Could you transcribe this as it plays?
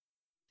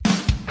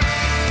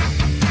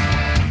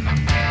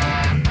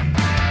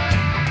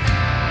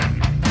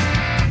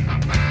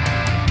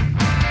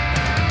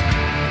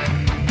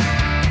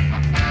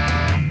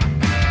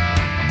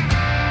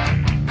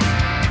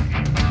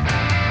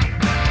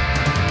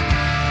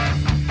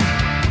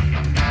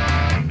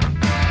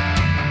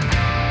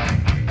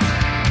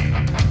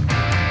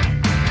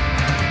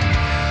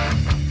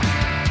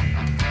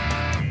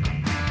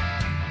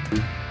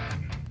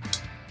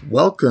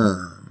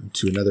Welcome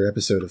to another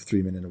episode of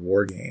 3 Minute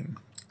War Game.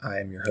 I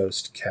am your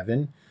host,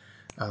 Kevin,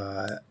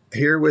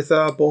 here with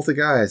both the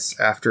guys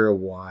after a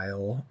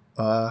while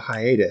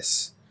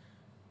hiatus.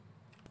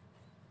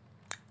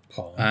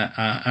 Paul.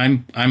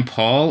 I'm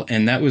Paul,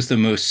 and that was the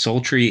most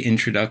sultry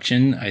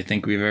introduction I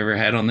think we've ever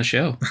had on the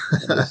show.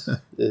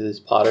 It is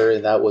Potter,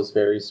 and that was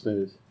very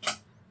smooth.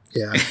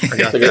 Yeah, I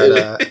got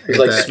that.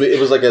 It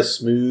was like a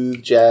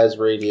smooth jazz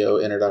radio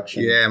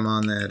introduction. Yeah, I'm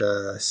on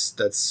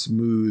that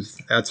smooth.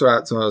 That's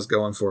what I was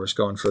going for. I was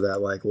going for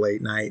that like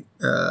late night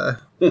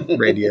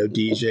radio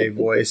DJ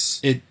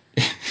voice.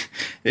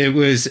 It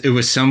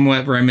was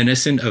somewhat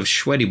reminiscent of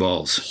Sweaty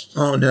Balls.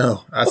 Oh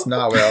no, that's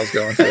not what I was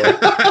going for.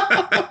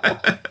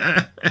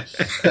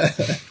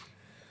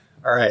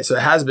 All right, so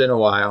it has been a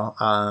while.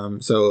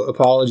 So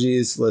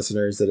apologies,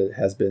 listeners, that it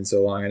has been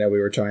so long. I know we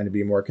were trying to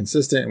be more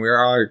consistent, and we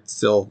are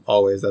still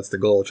always, that's the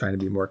goal, trying to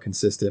be more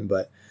consistent,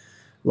 but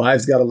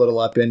lives got a little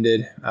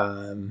upended.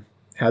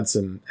 Had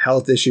some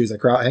health issues,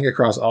 I think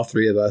across all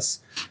three of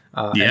us.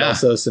 And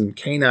also some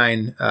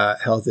canine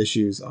health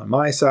issues on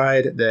my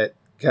side that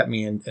kept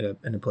me in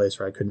a place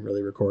where I couldn't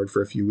really record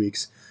for a few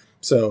weeks.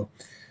 So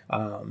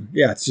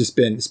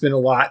it's been a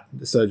lot.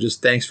 So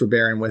just thanks for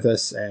bearing with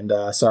us, and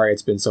sorry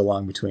it's been so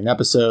long between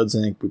episodes. I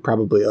think we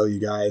probably owe you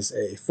guys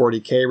a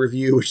 40K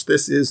review, which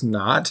this is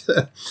not.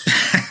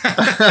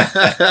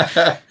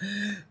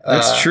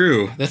 That's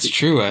true. That's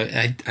true.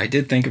 I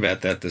did think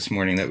about that this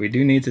morning, that we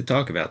do need to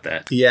talk about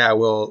that. Yeah,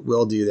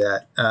 we'll do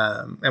that.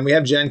 And we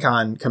have Gen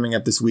Con coming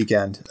up this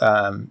weekend.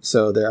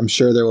 So I'm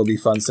sure there will be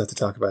fun stuff to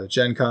talk about at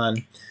Gen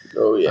Con.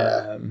 Oh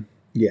yeah.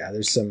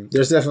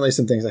 There's definitely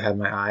some things I have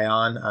my eye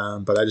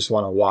on, but I just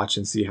want to watch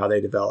and see how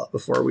they develop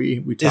before we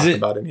talk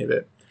about any of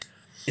it.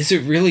 Is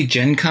it really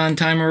Gen Con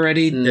time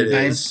already? It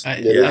is.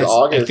 It is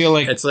August. I feel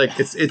like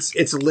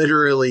it's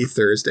literally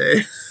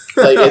Thursday.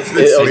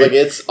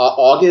 It's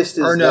August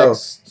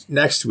is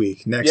next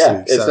week. Next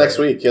week. It's next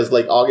week because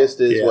August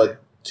is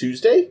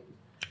Tuesday?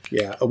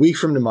 Yeah, a week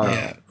from tomorrow.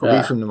 Yeah. A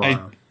week from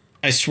tomorrow.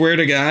 I swear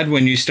to God,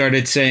 when you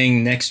started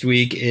saying next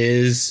week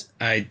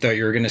I thought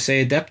you were going to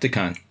say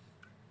Adepticon.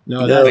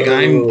 No,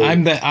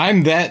 I'm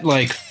that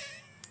like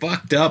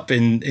fucked up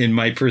in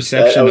my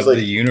perception of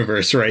the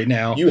universe right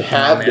now. You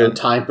have good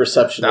time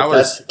perception. That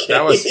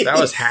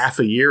was half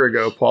a year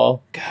ago,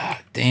 Paul. God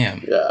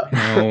damn.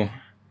 Yeah.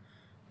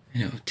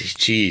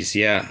 Geez,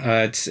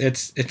 yeah.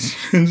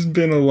 It's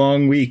been a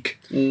long week.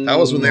 That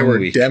was when they were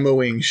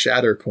demoing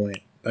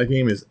Shatterpoint. That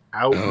game is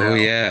out now. Oh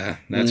yeah,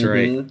 that's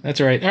right.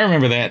 That's right. I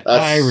remember that.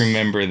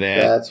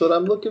 That's what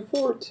I'm looking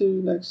forward to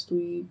next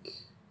week.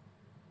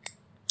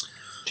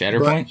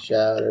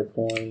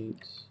 Shatterpoint.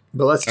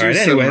 But let's do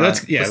let's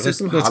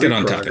get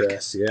on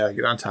topic. Yeah,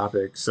 get on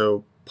topic.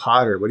 So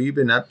Potter, what have you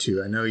been up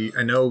to? I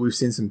know we've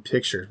seen some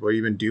pictures. What have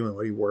you been doing?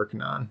 What are you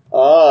working on?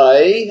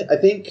 I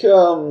think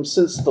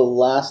since the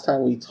last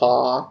time we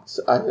talked,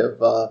 I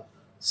have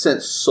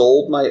since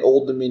sold my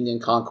Old Dominion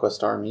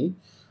Conquest army.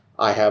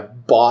 I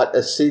have bought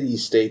a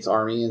city-states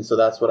army, and so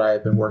that's what I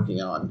have been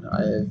working on.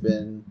 I have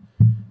been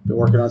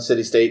working on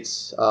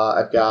city-states.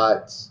 I've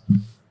got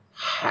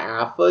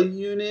half a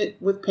unit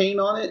with paint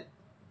on it.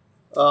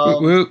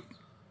 I've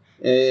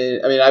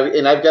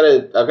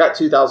got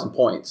 2,000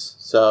 points,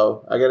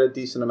 so I got a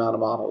decent amount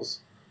of models.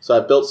 So I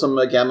built some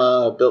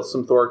Gemma, I built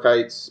some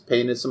Thorkites,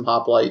 painted some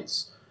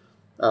hoplites,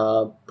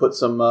 put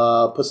some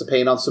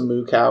paint on some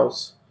moo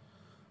cows.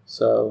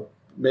 So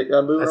moving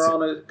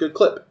on a good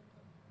clip.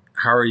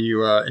 How are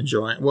you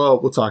enjoying? Well,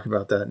 we'll talk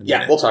about that in a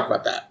minute. We'll talk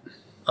about that.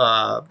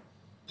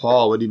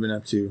 Paul, what have you been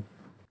up to?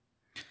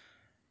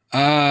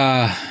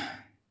 I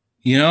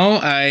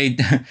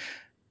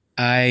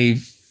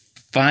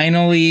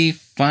finally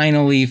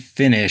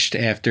finished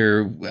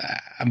after,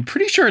 I'm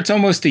pretty sure it's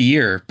almost a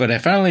year, but I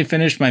finally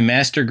finished my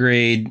master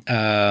grade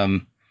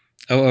OO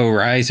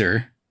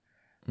Riser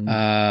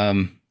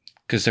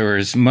because there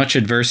was much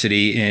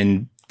adversity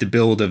in the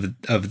build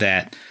of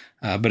that.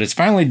 But it's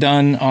finally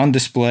done on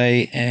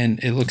display, and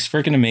it looks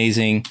freaking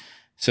amazing.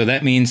 So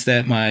that means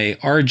that my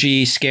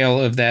RG scale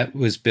of that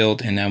was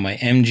built, and now my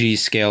MG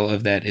scale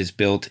of that is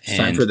built.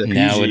 And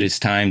now it is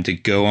time to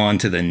go on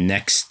to the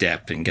next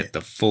step and get the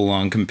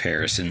full-on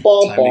comparison.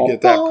 Time to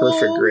get that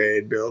perfect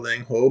grade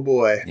building. Oh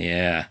boy.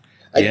 Yeah.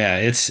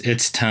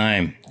 It's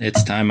time.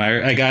 It's time.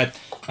 I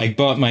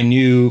bought my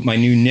new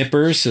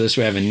nippers, so this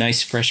way I have a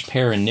nice fresh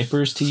pair of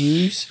nippers to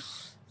use.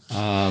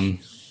 So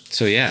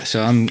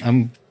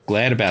I'm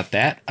glad about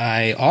that.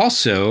 I've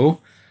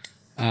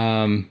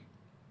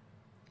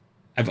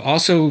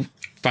also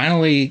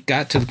finally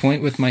got to the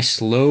point with my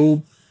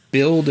slow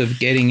build of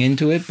getting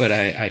into it, but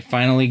I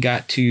finally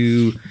got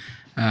to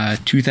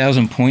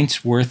 2,000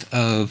 points worth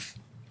of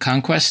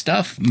Conquest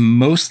stuff,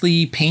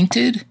 mostly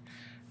painted.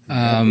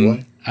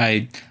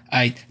 I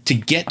to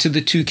get to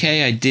the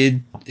 2K,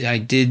 I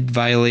did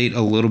violate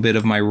a little bit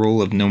of my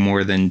rule of no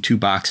more than 2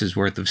 boxes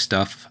worth of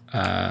stuff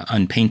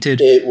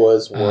unpainted. It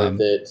was worth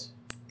it.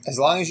 As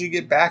long as you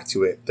get back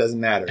to it, doesn't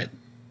matter.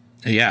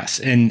 Yes,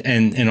 and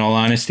in all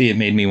honesty, it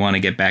made me want to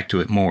get back to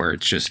it more.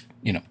 It's just,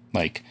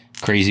 like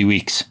crazy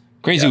weeks.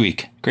 Crazy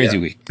week.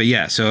 But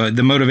yeah, so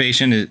the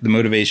motivation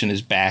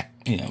is back.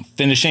 You know,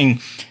 finishing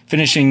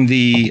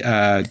the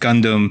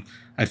Gundam,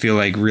 I feel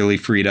like really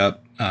freed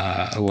up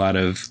a lot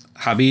of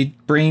hobby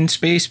brain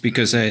space,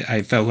 because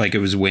I felt like it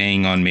was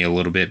weighing on me a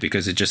little bit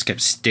because it just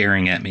kept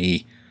staring at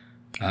me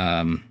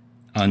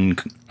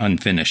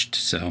unfinished.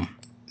 So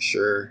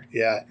sure,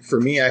 yeah. For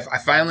me, I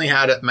finally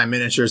had my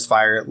miniatures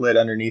fire lit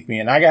underneath me,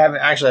 and I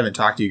haven't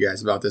talked to you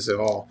guys about this at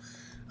all.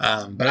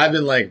 But I've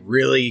been like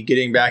really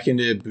getting back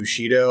into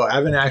Bushido. I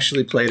haven't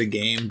actually played a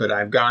game, but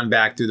I've gone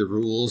back through the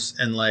rules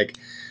and like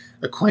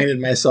acquainted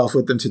myself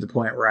with them to the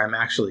point where I'm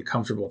actually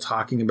comfortable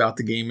talking about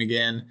the game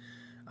again.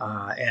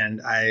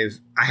 And I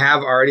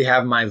already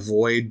have my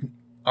Void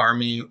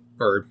army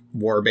or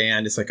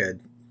warband. It's like a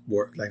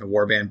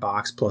warband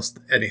box plus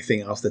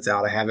anything else that's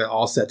out. I have it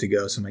all set to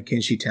go. So my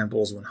Kinshi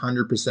Temple is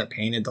 100%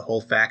 painted, the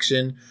whole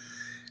faction.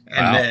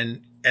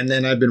 And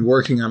then I've been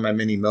working on my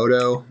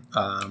Minimoto,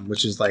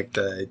 which is like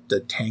the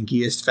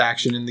tankiest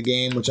faction in the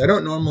game, which I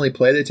don't normally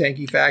play the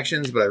tanky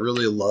factions, but I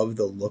really love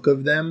the look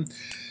of them,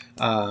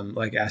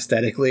 like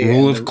aesthetically. And the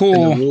rules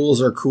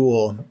are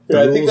cool.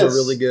 The rules are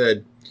really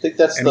good. I think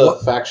that's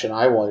the faction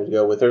I wanted to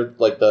go with. They're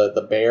like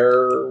the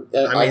bear.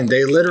 I mean,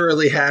 they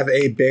literally have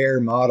a bear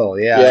model.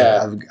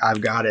 Yeah.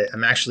 I've got it.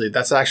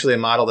 That's actually a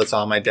model that's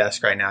on my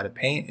desk right now to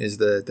paint, is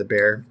the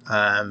bear.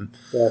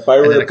 If I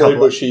were to play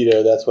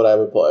Bushido, that's what I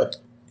would play.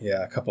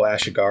 Yeah, a couple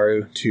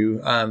Ashigaru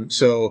too.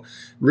 So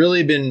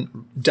really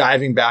been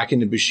diving back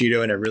into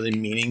Bushido in a really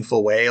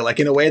meaningful way, like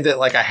in a way that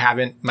like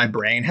my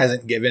brain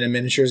hasn't given a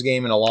miniatures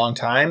game in a long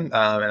time.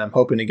 And I'm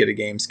hoping to get a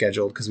game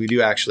scheduled because we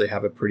do actually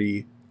have a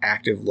pretty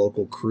active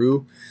local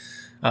crew.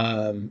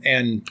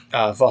 And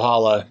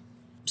Valhalla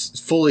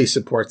fully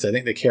supports. I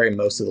think they carry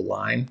most of the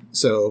line,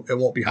 so it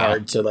won't be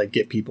hard to like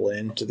get people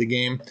into the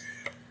game.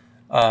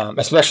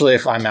 Especially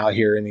if I'm out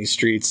here in these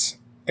streets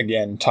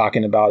again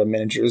talking about a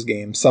miniatures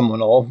game, someone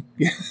will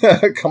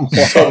come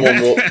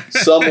along.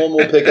 Someone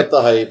will pick up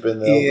the hype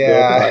and they'll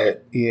go buy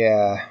it.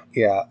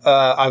 Yeah.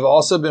 I've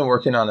also been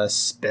working on a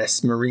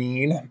Space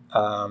Marine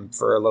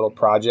for a little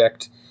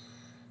project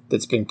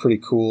that's been pretty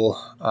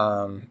cool.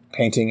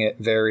 Painting it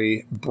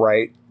very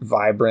bright,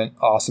 vibrant,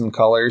 awesome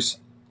colors.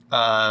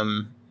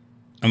 I'm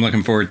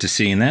looking forward to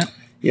seeing that.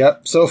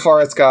 Yep. So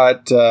far it's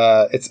got,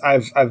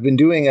 I've been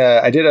doing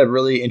I did a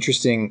really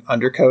interesting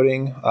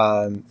undercoating,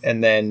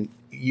 and then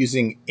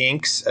using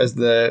inks as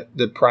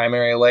the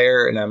primary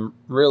layer, and I'm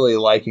really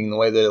liking the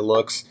way that it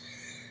looks.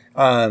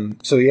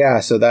 So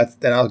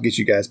then I'll get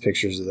you guys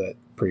pictures of that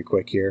pretty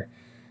quick here.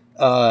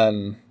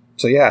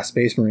 So yeah,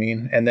 Space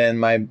Marine, and then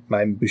my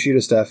Bushido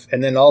stuff,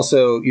 and then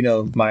also,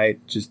 my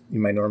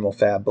normal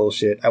fab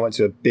bullshit. I went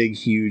to a big,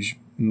 huge,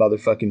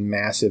 motherfucking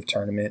massive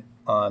tournament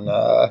on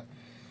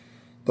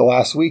the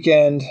last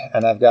weekend,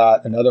 and I've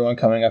got another one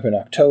coming up in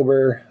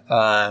October.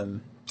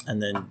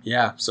 And then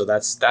so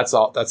that's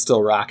all. That's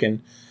still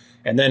rocking.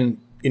 And then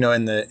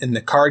in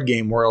the card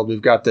game world,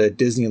 we've got the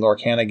Disney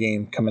Lorcana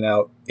game coming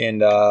out in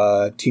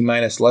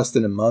T-minus less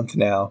than a month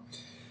now.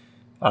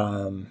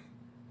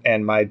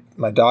 And my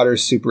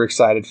daughter's super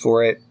excited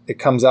for it. It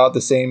comes out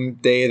the same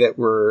day that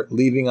we're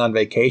leaving on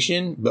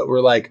vacation, but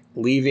we're like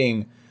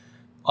leaving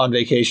on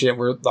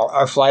vacation.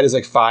 Our flight is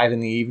like 5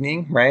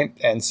 p.m, right?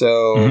 And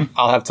so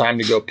I'll have time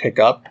to go pick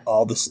up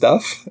all the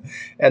stuff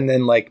and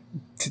then like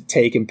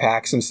take and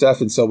pack some stuff.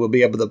 And so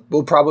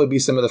we'll probably be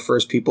some of the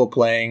first people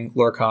playing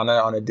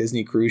Lorcana on a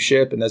Disney cruise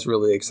ship, and that's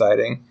really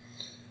exciting.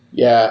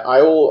 Yeah,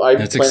 I'm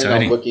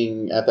planning on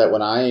looking at that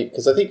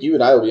because I think you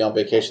and I will be on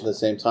vacation at the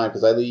same time,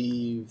 because I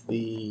leave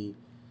the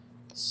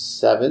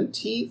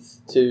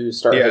 17th to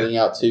start heading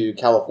out to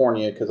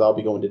California because I'll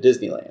be going to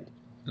Disneyland.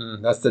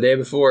 That's the day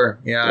before.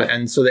 Yeah.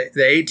 And so the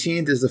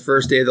 18th is the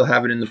first day they'll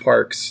have it in the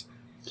parks.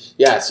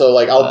 Yeah, so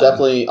like I'll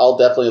definitely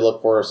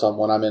look for some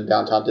when I'm in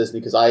downtown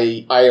Disney, because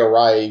I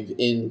arrive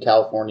in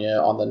California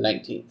on the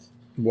 19th.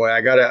 Boy,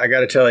 I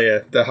gotta tell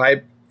you, the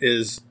hype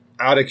is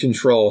out of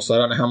control, so I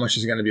don't know how much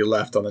is going to be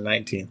left on the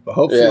 19th, but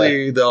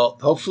hopefully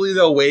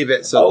they'll waive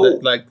it so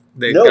that like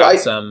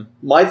some.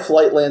 My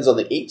flight lands on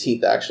the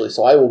 18th actually,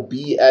 so I will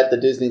be at the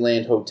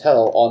Disneyland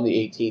Hotel on the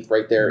 18th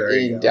right there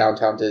in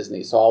downtown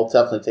Disney. So I'll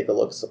definitely take a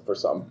look for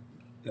some.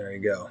 There you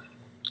go.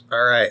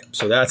 All right,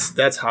 so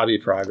that's hobby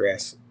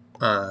progress.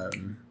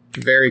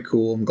 Very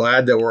cool. I'm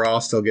glad that we're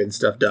all still getting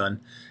stuff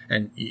done,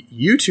 and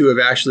you two have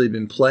actually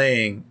been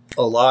playing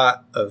a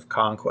lot of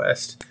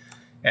Conquest,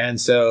 and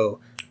so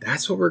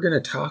that's what we're going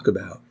to talk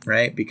about,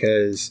 right?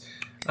 Because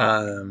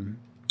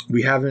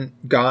we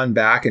haven't gone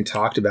back and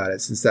talked about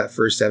it since that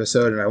first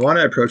episode. And I want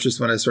to approach this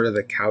one as sort of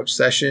a couch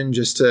session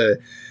just to,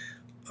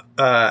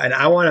 and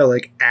I want to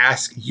like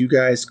ask you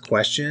guys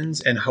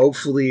questions, and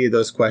hopefully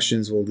those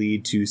questions will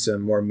lead to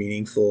some more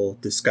meaningful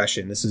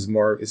discussion. This is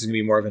going to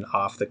be more of an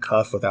off the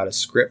cuff without a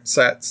script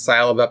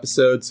style of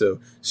episode. So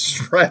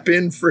strap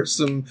in for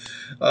some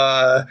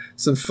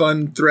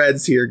fun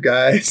threads here,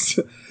 guys.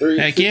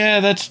 Heck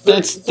yeah, that's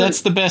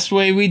the best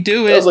way we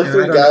do it. That was like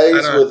three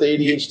guys with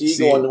ADHD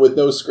going with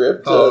no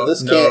script.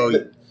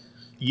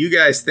 you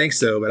guys think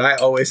so, but I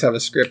always have a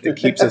script that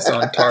keeps us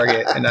on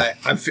target, and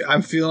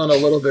I'm feeling a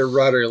little bit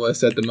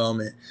rudderless at the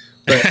moment.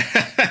 But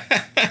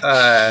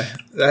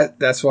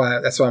that's why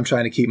I'm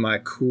trying to keep my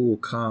cool,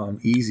 calm,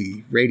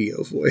 easy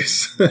radio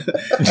voice.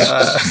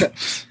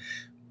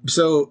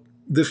 So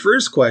the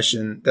first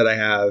question that I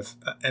have,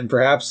 and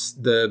perhaps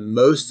the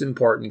most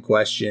important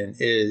question,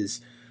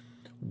 is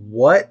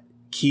what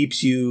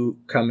keeps you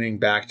coming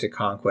back to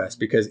Conquest?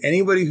 Because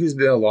anybody who's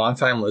been a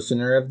longtime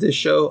listener of this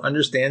show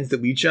understands that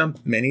we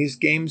jump minis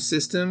game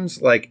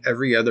systems like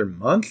every other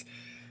month.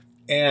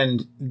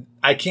 And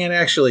I can't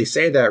actually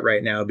say that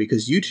right now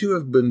because you two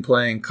have been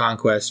playing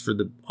Conquest for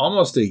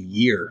almost a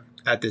year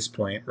at this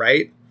point,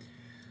 right?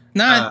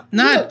 Not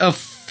a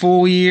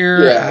full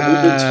year. Yeah,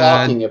 we've been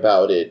talking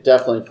about it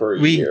definitely for a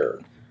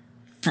year.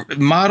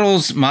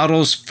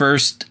 Models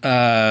first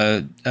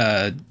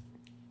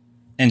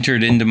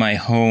entered into my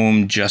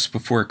home just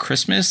before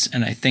Christmas,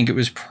 and I think it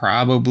was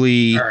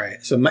probably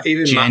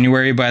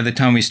January by the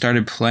time we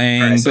started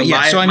playing. Right, so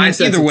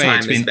either way,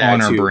 it's been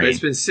on our brain. It's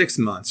been 6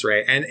 months,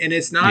 right? And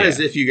it's not as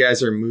if you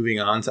guys are moving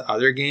on to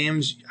other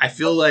games. I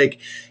feel like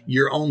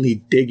you're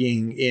only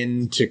digging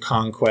into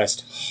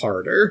Conquest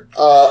harder.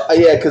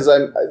 Because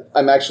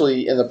I'm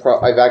actually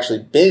I've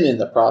actually been in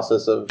the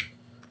process of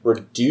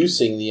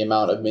reducing the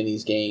amount of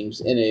minis games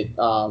in it.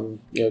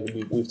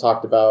 We've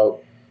talked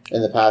about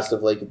in the past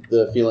of like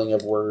the feeling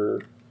of we're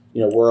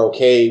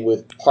okay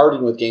with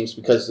parting with games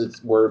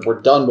because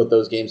we're done with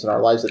those games in our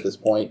lives at this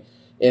point.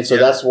 And so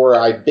that's where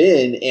I've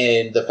been.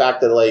 And the fact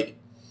that like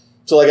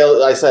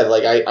I said,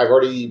 like I've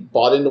already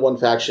bought into one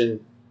faction,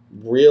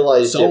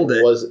 realized sold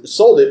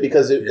it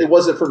because it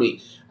wasn't for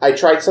me. I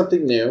tried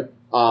something new.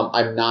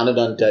 I'm not an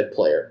undead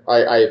player.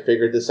 I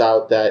figured this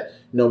out that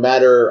no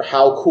matter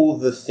how cool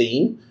the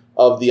theme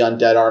of the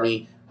undead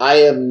army, I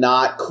am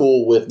not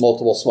cool with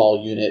multiple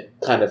small unit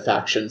kind of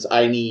factions.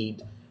 I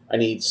need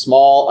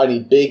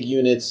big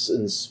units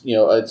and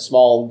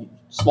small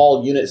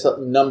unit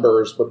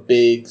numbers, but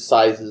big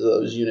sizes of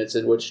those units.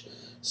 In which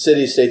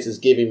City States is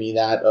giving me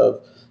that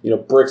of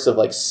bricks of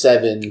like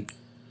seven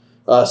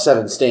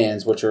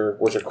stands, which are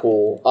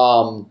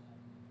cool.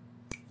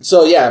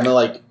 So yeah, I mean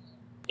like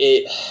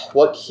it.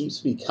 What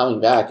keeps me coming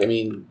back? I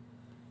mean,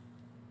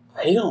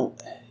 I don't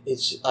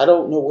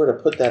know where to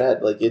put that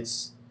at. Like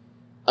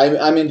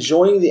I'm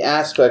enjoying the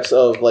aspects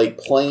of like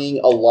playing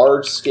a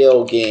large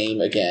scale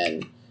game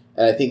again,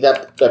 and I think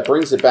that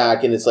brings it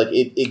back. And it's like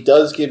it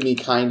does give me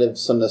kind of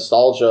some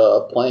nostalgia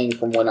of playing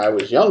from when I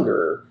was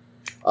younger.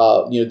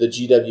 The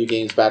GW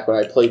games back when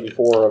I played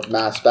before of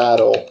Mass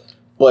Battle,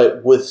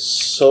 but with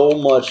so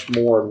much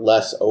more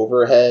less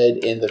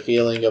overhead and the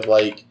feeling of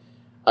like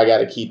I got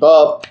to keep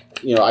up.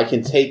 I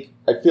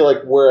feel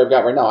like where I've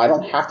got right now, I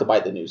don't have to buy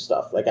the new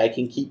stuff. Like I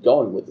can keep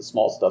going with the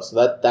small stuff. So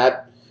not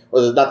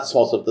the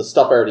small stuff, the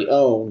stuff I already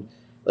own.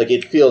 Like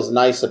it feels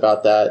nice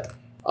about that.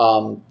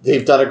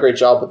 They've done a great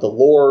job with the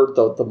lore.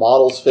 The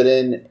models fit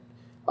in.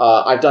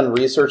 I've done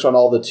research on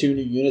all the 2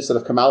 new units that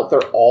have come out.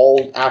 They're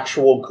all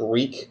actual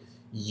Greek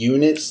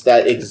units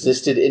that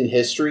existed in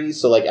history.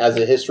 So like as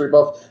a history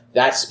buff,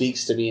 that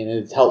speaks to me and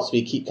it helps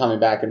me keep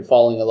coming back and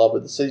falling in love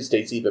with the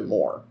city-states even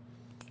more.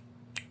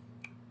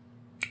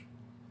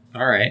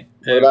 All right.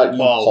 What about you,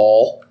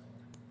 Paul?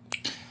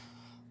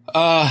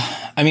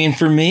 I mean,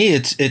 for me,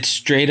 it's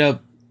straight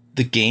up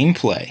the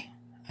gameplay.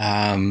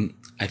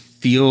 I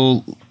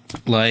feel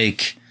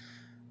like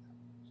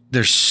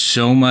there's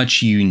so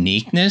much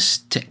uniqueness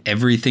to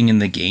everything in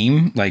the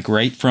game. Like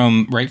right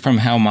from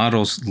how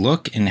models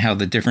look and how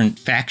the different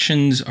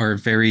factions are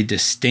very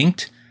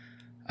distinct.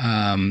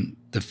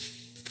 The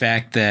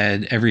fact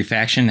that every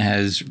faction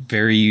has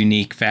very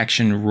unique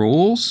faction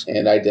rules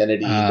and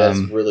identity that's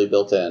really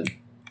built in.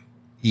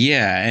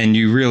 Yeah, and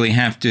you really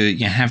have to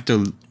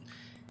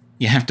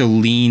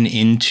lean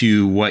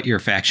into what your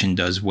faction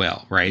does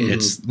well, right? Mm-hmm.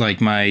 It's like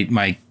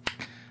my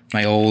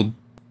old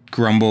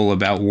grumble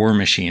about War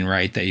Machine,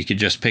 right? That you could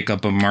just pick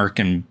up a mark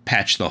and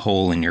patch the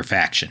hole in your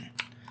faction.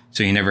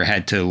 So you never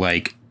had to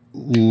like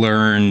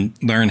learn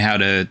how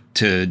to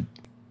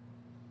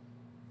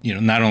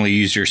not only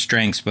use your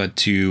strengths but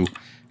to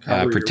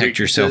protect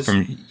yourself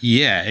from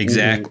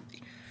exactly.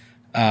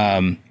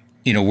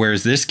 Mm-hmm.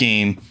 Whereas this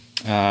game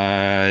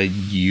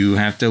you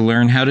have to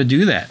learn how to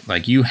do that.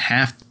 Like you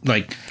have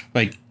like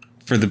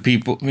for the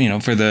people,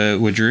 for the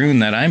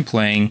Wadroon that I'm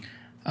playing,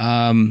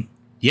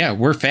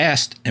 we're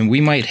fast and we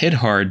might hit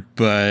hard,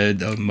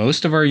 but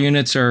most of our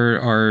units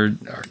are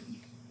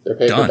they're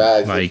paper done.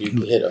 Bags like if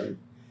you hit them.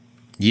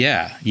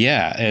 Yeah,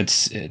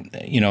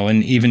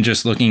 and even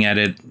just looking at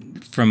it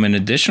from an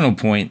additional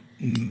point,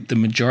 the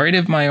majority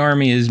of my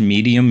army is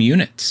medium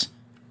units.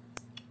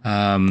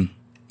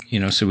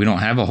 So we don't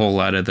have a whole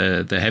lot of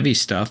the heavy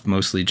stuff,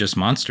 mostly just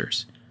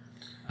monsters,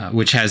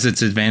 which has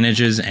its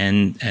advantages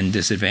and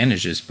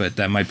disadvantages, but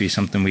that might be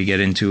something we get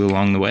into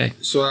along the way.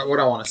 So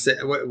what I want to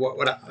say,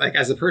 like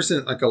as a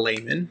person, like a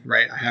layman,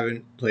 right? I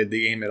haven't played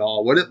the game at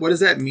all. What does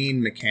that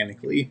mean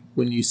mechanically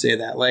when you say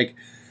that? Like,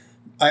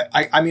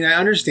 I mean, I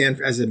understand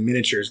as a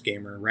miniatures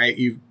gamer, right?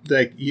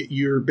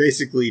 You're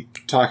basically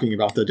talking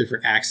about the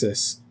different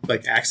axes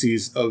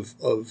of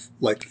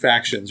like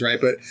factions, right?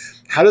 But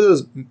how do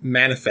those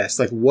manifest?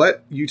 Like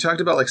what you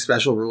talked about, like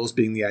special rules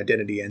being the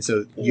identity, and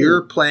so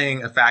you're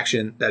playing a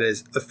faction that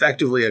is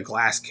effectively a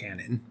glass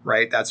cannon,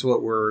 right? That's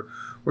what we're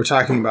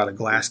talking about, a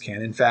glass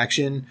cannon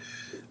faction.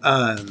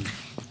 And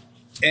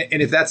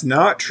if that's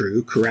not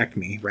true, correct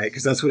me, right?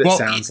 Because that's what it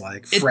sounds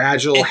like.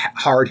 Fragile,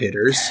 hard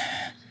hitters.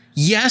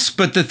 Yes,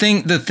 but the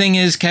thing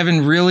is,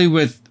 Kevin, really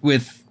with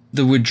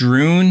the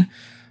Wadroon,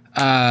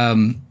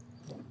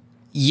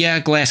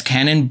 glass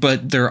cannon,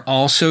 but they're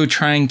also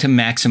trying to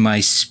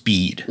maximize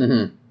speed.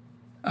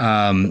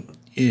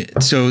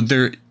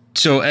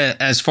 So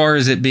as far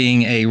as it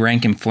being a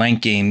rank and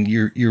flank game,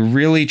 you're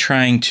really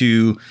trying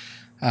to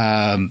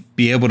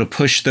be able to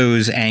push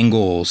those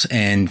angles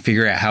and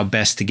figure out how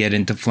best to get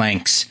into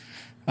flanks.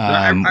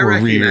 I or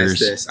recognize rears.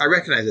 this. I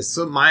recognize this.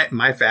 So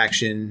my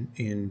faction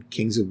in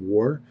Kings of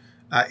War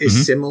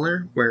is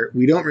similar, where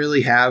we don't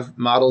really have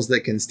models that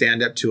can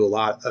stand up to a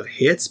lot of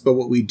hits, but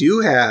what we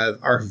do have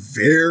are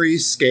very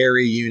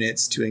scary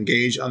units to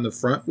engage on the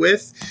front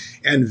with,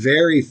 and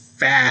very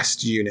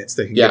fast units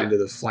that can get into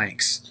the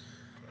flanks.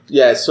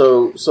 Yeah.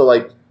 So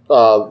like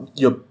I'll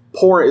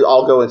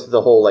go into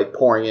the whole like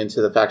pouring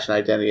into the faction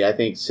identity. I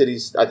think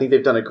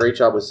they've done a great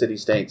job with city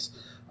states,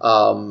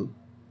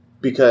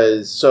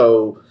 because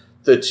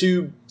the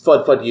two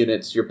FUD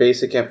units, your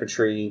basic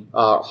infantry,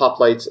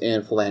 hoplites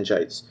and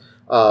phalangites.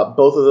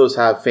 Both of those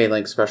have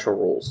phalanx special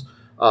rules.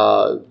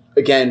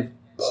 Again,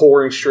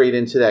 pouring straight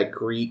into that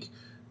Greek,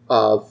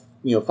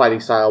 fighting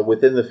style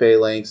within the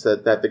phalanx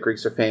that the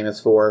Greeks are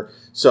famous for.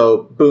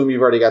 So, boom,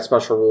 you've already got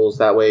special rules.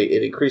 That way,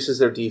 it increases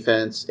their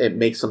defense. It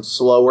makes them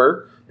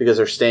slower because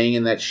they're staying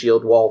in that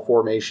shield wall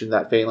formation,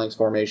 that phalanx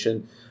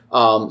formation.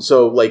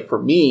 So, like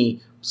for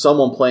me,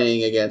 someone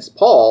playing against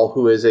Paul,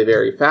 who is a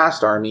very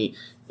fast army,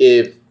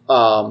 if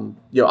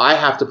I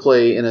have to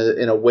play in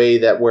a way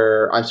that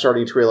where I'm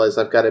starting to realize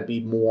I've got to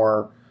be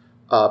more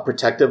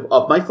protective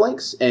of my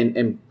flanks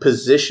and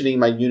positioning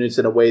my units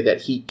in a way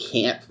that he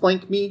can't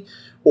flank me,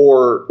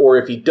 or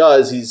if he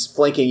does, he's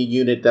flanking a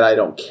unit that I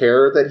don't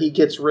care that he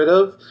gets rid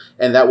of,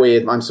 and that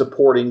way I'm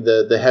supporting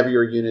the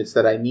heavier units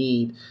that I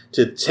need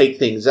to take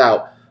things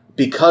out.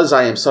 Because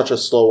I am such a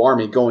slow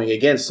army going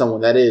against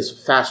someone that is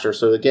faster.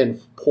 So again,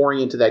 pouring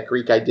into that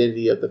Greek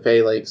identity of the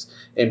phalanx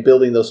and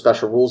building those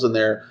special rules in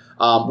there.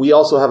 We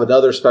also have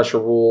another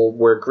special rule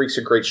where Greeks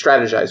are great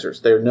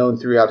strategizers. They're known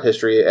throughout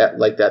history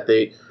like that.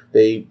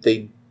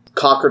 They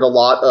conquered a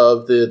lot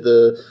of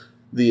the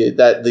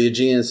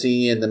Aegean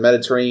Sea and the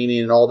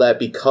Mediterranean and all that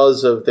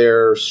because of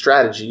their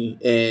strategy.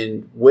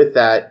 And with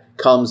that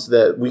comes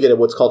we get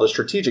what's called a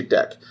strategic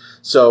deck.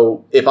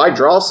 So if I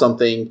draw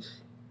something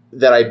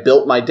that I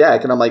built my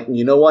deck, and I'm like,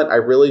 you know what? I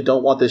really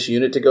don't want this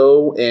unit to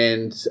go.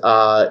 And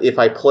if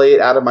I play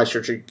it out of my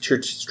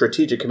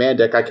strategic command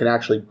deck, I can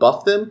actually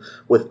buff them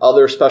with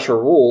other special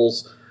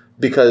rules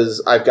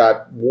because I've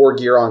got war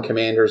gear on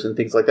commanders and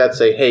things like that.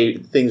 Say, hey,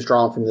 things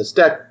drawn from this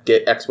deck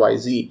get X, Y,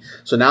 Z.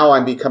 So now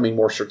I'm becoming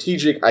more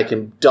strategic. I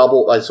can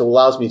so it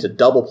allows me to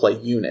double play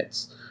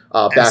units.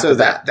 Back so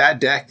that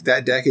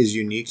deck is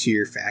unique to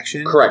your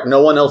faction? Correct.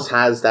 No one else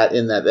has that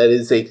in that. That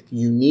is a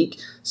unique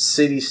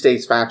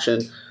city-states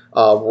faction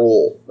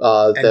rule.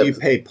 And you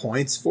pay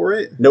points for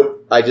it?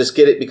 Nope. I just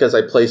get it because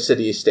I play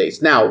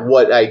city-states. Now,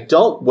 what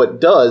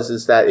does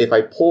is that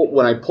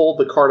when I pull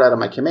the card out of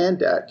my command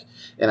deck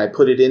and I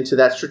put it into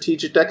that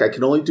strategic deck, I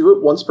can only do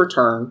it once per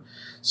turn.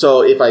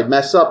 So if I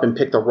mess up and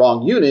pick the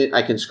wrong unit,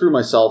 I can screw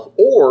myself.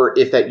 Or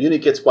if that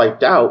unit gets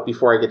wiped out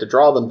before I get to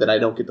draw them, then I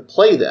don't get to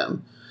play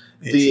them.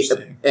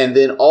 And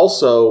then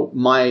also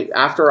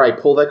after I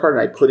pull that card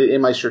and I put it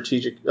in my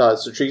strategic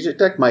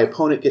deck, my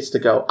opponent gets to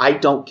go. I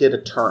don't get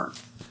a turn.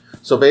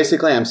 So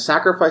basically, I'm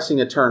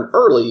sacrificing a turn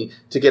early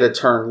to get a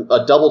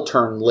double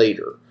turn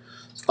later.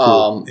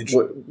 Cool.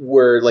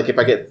 Where like if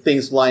I get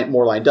things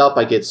more lined up,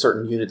 I get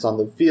certain units on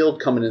the field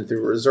coming in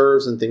through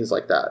reserves and things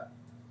like that.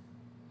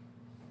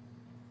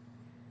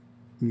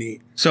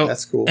 Neat. So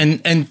that's cool.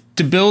 And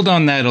to build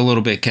on that a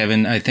little bit,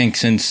 Kevin, I think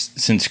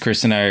since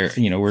Chris and I are,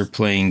 we're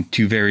playing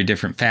two very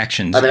different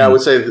factions. I mean, I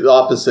would say the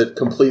opposite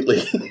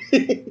completely.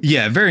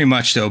 Yeah, very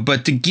much so.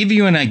 But to give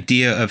you an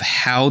idea of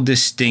how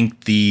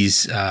distinct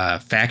these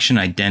faction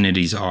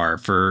identities are,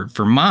 for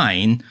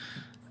mine,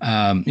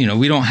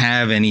 we don't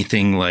have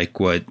anything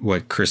like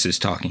what Chris is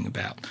talking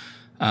about.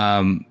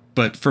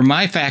 But for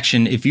my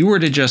faction, if you were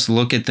to just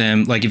look at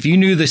them, like if you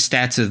knew the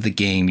stats of the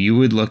game, you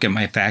would look at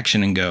my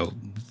faction and go,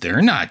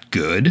 they're not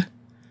good.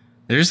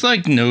 There's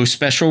like no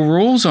special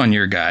rules on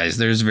your guys.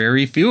 There's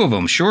very few of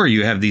them. Sure,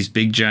 you have these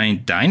big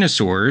giant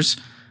dinosaurs,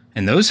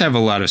 and those have a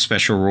lot of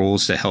special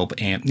rules to help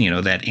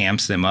that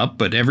amps them up,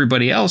 but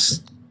everybody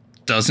else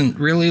doesn't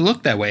really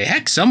look that way.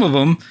 Heck, some of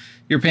them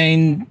you're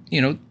paying,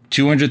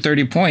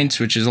 230 points,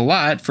 which is a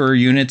lot for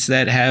units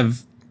that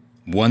have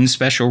one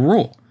special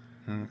rule.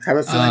 I have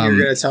a feeling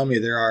you're going to tell me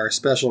there are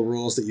special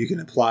rules that you can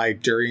apply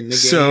during the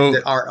game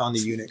that aren't on the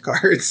unit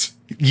cards.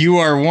 You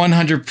are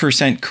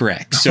 100%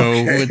 correct. So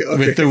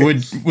with the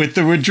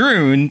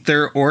Wadroon,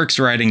 they're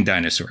orcs riding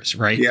dinosaurs,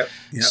 right? Yep.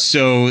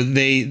 So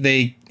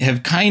they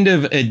have kind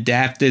of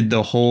adapted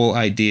the whole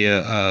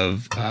idea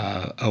of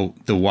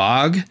the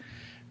Wog,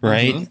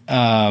 right?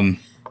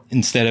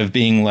 Instead of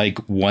being like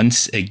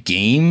once a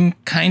game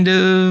kind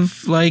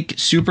of like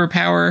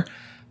superpower,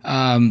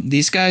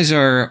 these guys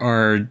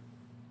are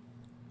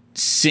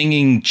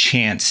singing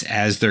chants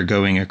as they're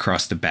going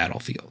across the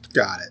battlefield.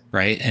 Got it.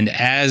 Right. And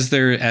as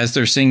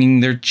they're singing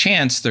their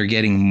chants, they're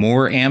getting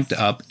more amped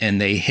up,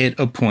 and they hit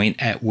a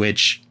point at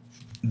which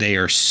they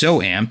are so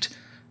amped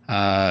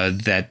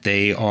that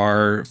they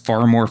are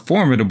far more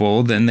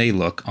formidable than they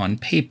look on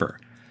paper.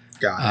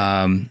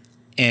 Got it.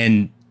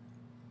 And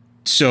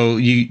so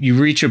you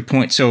reach a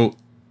point. So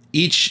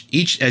each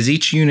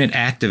unit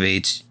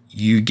activates,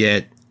 you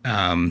get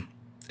a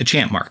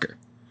chant marker.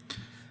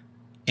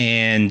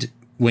 And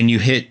when you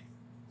hit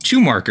 2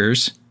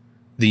 markers,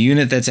 the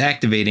unit that's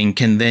activating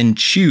can then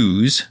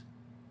choose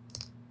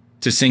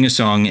to sing a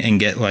song and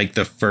get like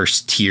the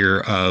first tier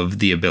of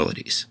the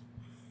abilities.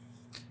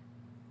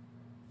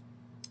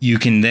 You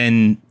can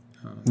then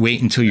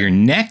wait until your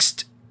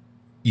next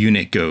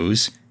unit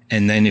goes,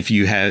 and then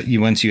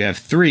once you have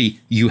 3,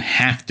 you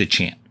have to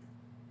chant.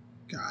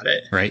 Got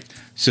it. Right.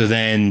 So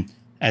then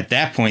at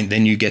that point,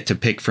 then you get to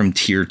pick from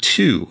tier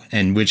 2,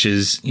 and which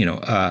is,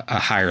 a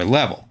higher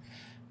level.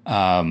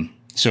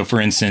 So,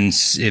 for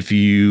instance, if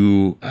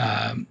you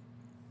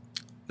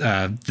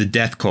the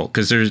death cult,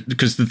 because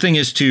the thing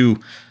is too,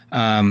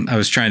 I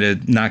was trying to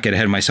not get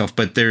ahead of myself,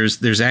 but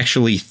there's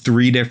actually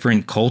 3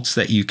 different cults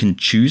that you can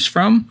choose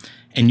from,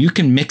 and you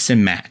can mix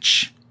and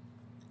match.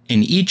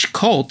 And each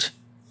cult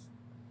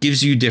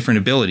gives you different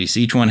abilities.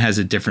 Each one has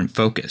a different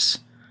focus.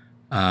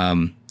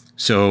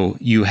 So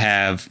you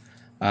have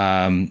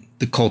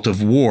the cult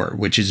of war,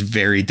 which is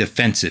very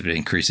defensive. It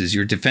increases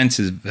your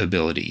defensive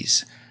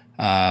abilities.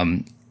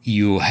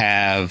 You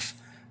have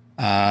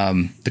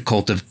the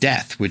cult of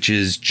death, which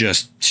is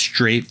just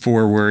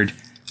straightforward,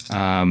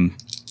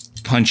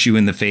 punch you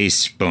in the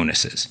face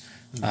bonuses.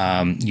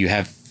 You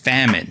have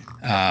famine.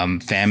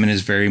 Famine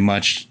is very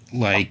much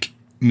like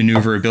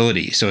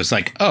maneuverability. So it's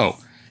like, oh,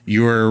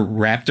 your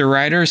raptor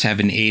riders have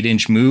an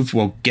 8-inch move.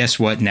 Well, guess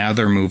what? Now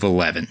they're move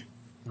 11.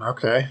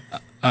 Okay.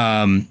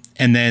 And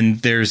then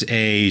there's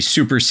a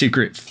super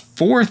secret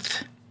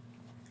 4th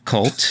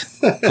cult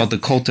called the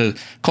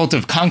cult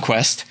of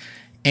Conquest.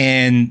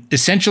 And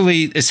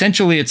essentially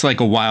it's like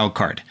a wild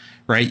card,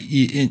 right?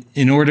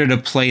 In order to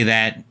play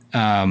that,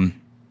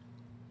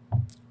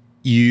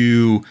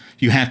 you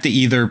have to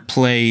either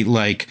play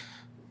like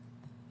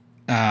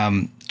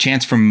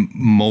chants from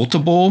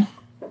multiple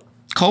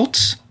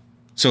cults.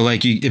 So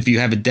like if you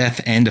have a death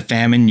and a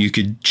famine, you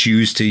could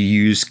choose to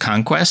use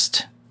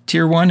Conquest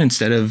tier 1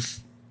 instead of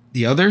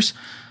the others.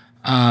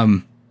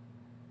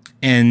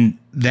 And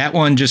that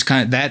one just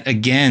that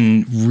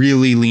again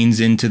really leans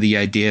into the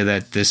idea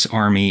that this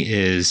army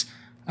is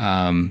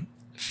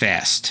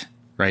fast,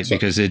 right? So,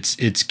 because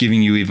it's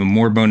giving you even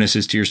more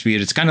bonuses to your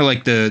speed. It's kind of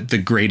like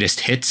the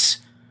greatest hits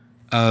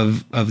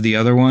of the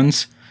other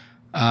ones.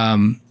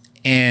 And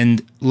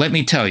let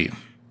me tell you,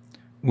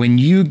 when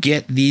you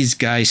get these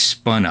guys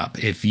spun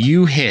up, if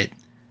you hit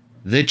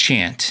the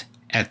chant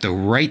at the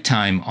right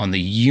time on the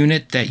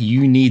unit that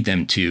you need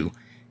them to,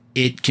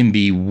 it can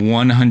be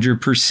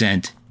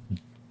 100%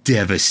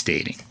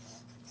 devastating.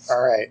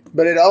 All right.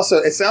 But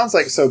it sounds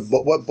like, so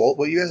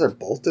what you guys are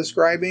both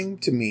describing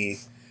to me,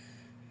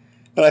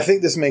 and I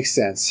think this makes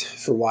sense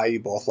for why you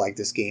both like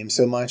this game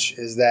so much,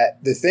 is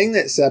that the thing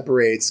that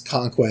separates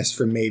Conquest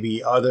from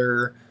maybe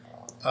other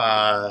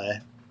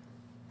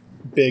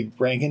big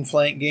rank and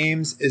flank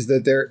games is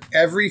that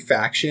every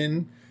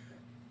faction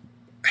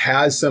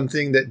has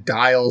something that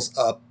dials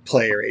up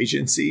player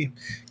agency.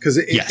 Because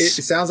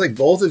it sounds like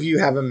both of you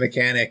have a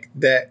mechanic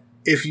that,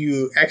 if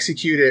you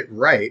execute it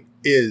right,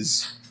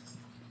 is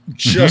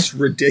just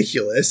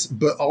ridiculous,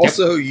 but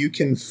also you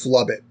can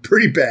flub it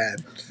pretty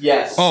bad.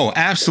 Yes. Oh,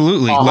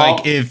 absolutely.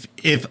 Like if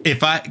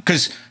I,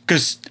 because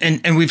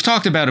we've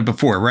talked about it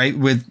before, right?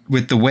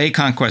 With the way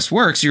Conquest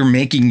works, you're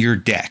making your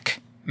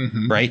deck,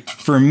 right?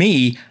 For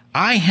me,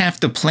 I have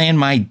to plan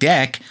my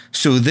deck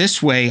so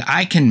this way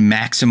I can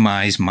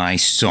maximize my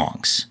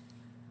songs.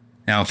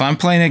 Now, if I'm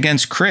playing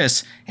against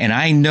Chris and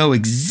I know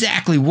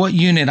exactly what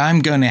unit I'm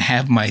going to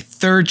have my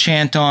 3rd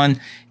chant on,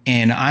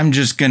 and I'm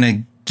just going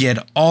to get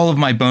all of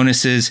my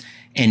bonuses,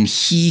 and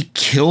he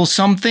kills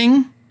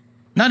something,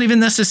 not even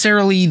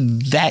necessarily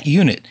that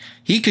unit.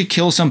 He could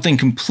kill something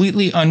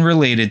completely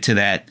unrelated to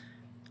that.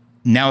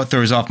 Now it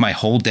throws off my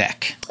whole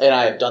deck. And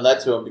I have done that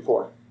to him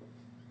before.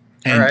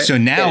 And so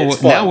now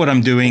what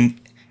I'm doing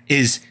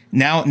is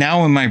now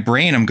in my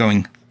brain I'm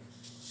going,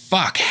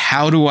 fuck,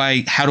 how do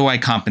I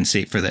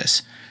compensate for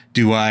this?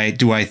 Do I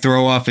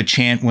throw off a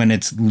chant when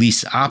it's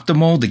least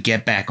optimal to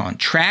get back on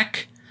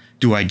track?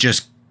 Do I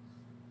just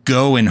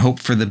go and hope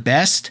for the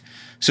best?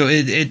 So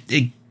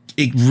it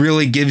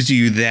really gives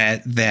you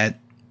that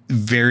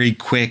very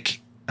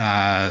quick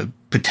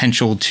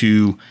potential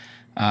to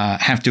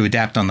have to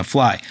adapt on the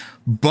fly.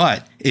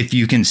 But if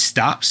you can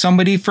stop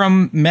somebody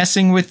from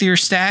messing with your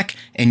stack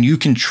and you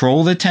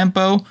control the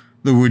tempo,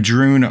 the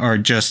Wadroon are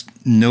just,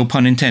 no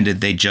pun intended,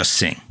 they just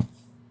sing.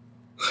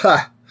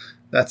 Ha!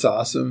 That's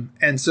awesome.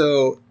 And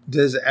so,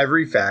 does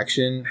every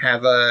faction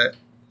have a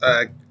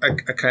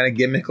kind of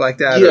gimmick like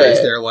that, or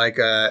is there like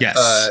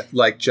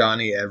like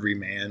Johnny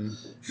Everyman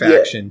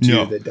faction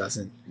too that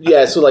doesn't?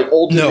 Yeah, so like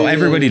Old Dominion,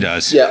 everybody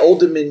does. Yeah, Old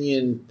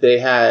Dominion, they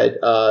had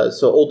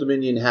so Old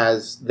Dominion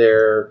has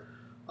their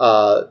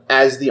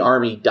as the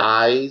army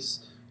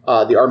dies,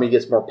 the army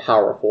gets more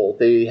powerful.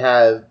 They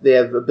have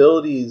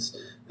abilities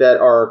that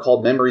are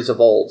called Memories of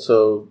Old.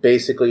 So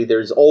basically,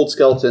 there's old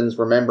skeletons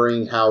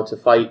remembering how to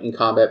fight in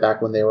combat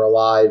back when they were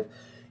alive,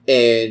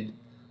 and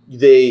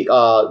they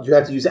you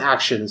have to use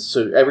actions.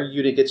 So every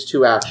unit gets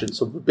 2 actions.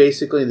 So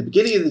basically, in the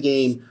beginning of the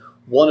game,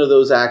 one of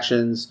those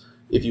actions,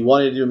 if you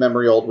wanted to do a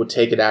Memory Old, would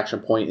take an action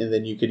point, and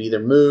then you could either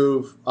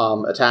move,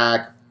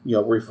 attack,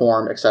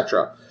 reform,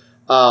 etc.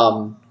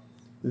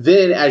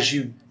 Then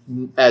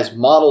as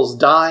models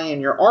die in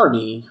your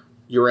army,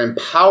 you're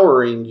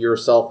empowering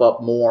yourself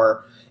up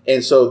more.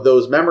 And so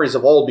those Memories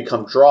of Old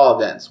become draw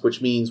events,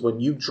 which means when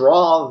you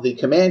draw the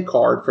command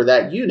card for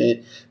that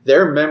unit,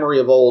 their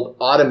Memory of Old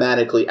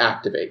automatically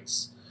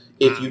activates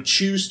if you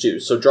choose to.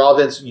 So draw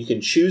events, you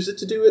can choose it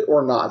to do it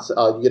or not.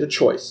 You get a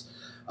choice.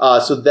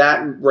 So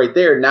that right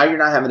there, now you're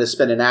not having to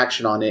spend an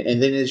action on it.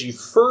 And then as you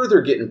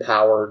further get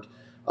empowered,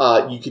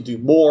 you could do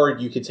more.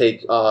 You could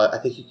take, I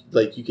think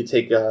you could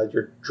take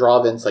your draw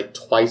events like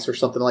twice or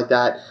something like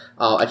that.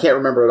 I can't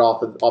remember it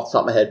off the top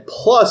of my head.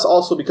 Plus,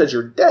 also because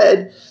you're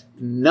dead,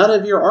 none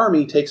of your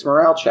army takes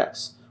morale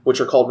checks, which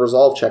are called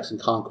resolve checks in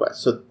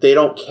Conquest. So they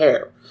don't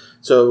care.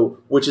 So,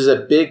 which is a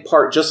big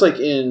part, just like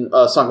in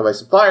Song of Ice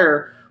and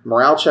Fire,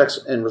 morale checks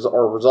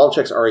or resolve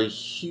checks are a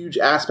huge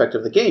aspect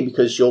of the game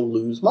because you'll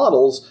lose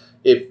models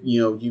if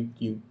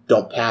you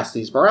don't pass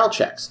these morale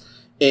checks.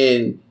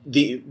 And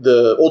the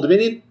Old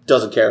Dominion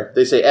doesn't care.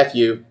 They say, F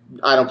you,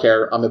 I don't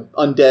care. I'm an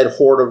undead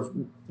horde of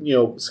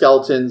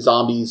skeletons,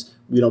 zombies.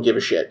 We don't give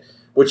a shit.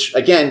 Which,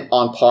 again,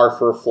 on par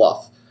for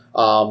fluff.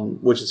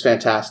 Which is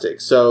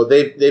fantastic. So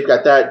they've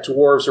got that.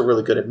 Dwarves are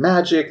really good at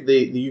magic.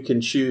 You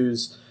can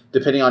choose,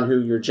 depending on who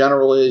your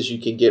general is,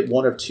 you can get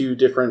one of 2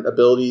 different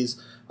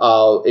abilities.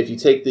 If you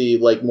take the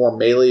more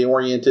melee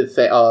oriented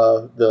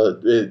what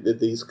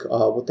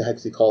the heck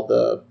is he called,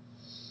 the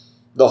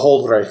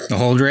Holdreich. The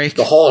Holdreich?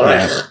 The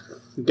Holdreich. Yeah.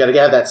 You gotta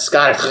have that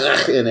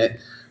Scottish in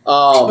it.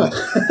 But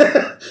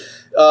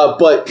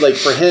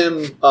for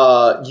him,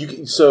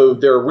 so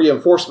there are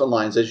reinforcement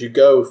lines as you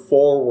go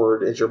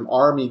forward. As your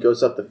army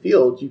goes up the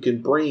field, you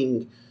can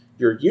bring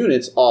your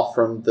units off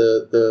from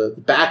the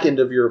back end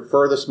of your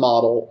furthest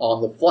model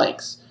on the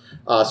flanks,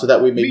 so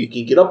that way maybe you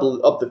can get up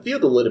the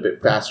field a little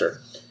bit faster.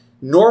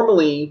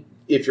 Normally,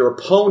 if your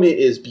opponent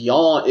is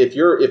beyond,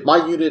 if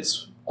my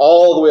unit's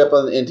all the way up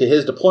into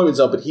his deployment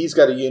zone, but he's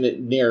got a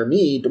unit near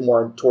me,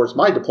 more towards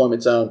my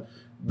deployment zone,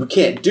 we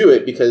can't do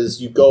it because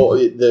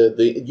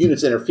the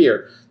units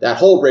interfere. That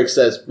whole break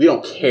says, we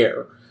don't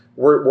care.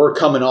 We're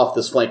coming off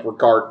this flank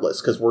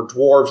regardless because we're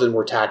dwarves and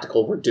we're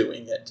tactical. We're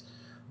doing it.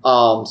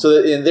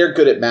 And they're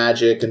good at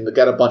magic and they've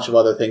got a bunch of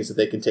other things that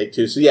they can take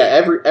too. So yeah,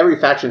 every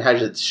faction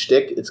has its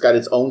shtick. It's got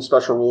its own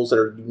special rules that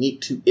are unique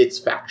to its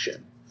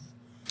faction.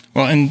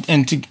 Well,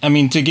 and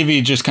to give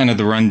you just kind of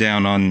the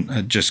rundown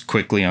on just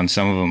quickly on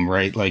some of them,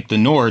 right? Like the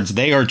Nords,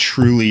 they are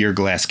truly your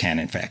glass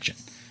cannon faction,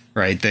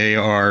 right? They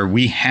are.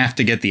 We have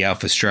to get the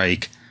Alpha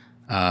Strike,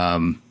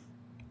 and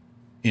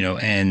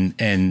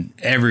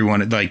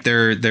everyone like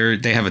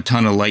they have a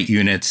ton of light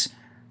units,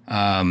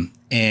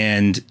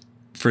 and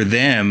for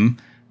them,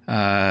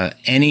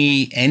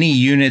 any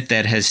unit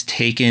that has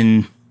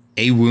taken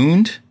a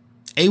wound,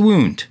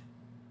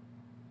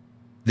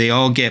 they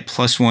all get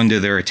 +1 to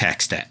their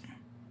attack stat.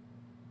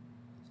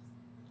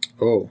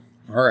 Oh,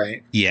 all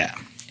right. Yeah.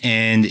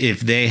 And if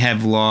they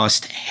have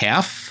lost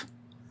half,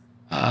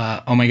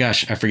 oh my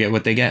gosh, I forget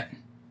what they get.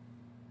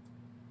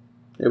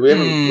 Yeah, we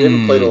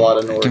haven't played a lot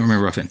of Nords. I can't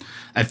remember often.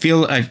 I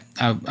feel I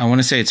want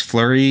to say it's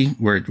Flurry,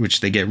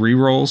 which they get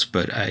rerolls,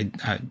 but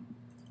I'm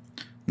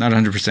not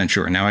 100%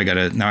 sure. Now I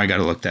gotta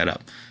look that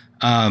up.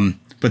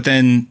 But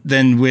then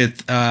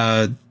with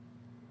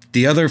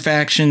the other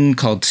faction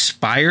called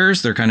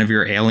Spires, they're kind of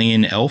your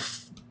alien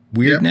elf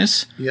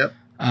weirdness. Yep.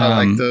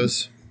 I like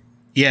those.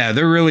 Yeah,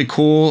 they're really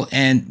cool,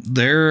 and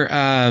they're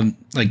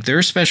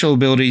their special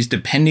abilities,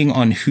 depending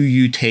on who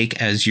you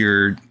take as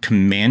your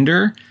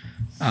commander,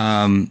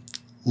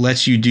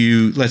 lets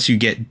you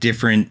get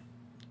different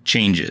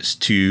changes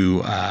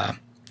to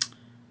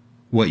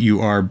what you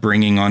are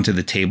bringing onto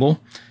the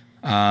table.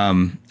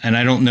 And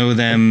I don't know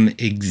them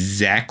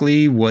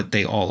exactly what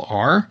they all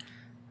are,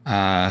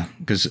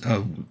 because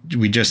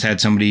we just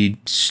had somebody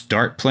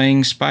start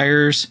playing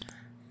Spires.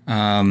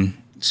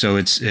 So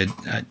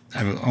I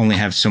only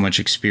have so much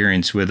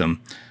experience with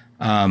them.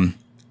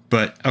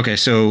 But okay,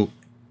 so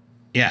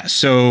yeah,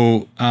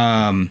 so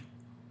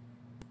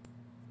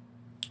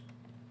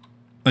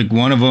like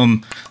one of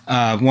them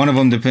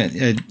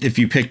depend. If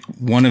you pick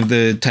one of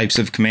the types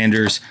of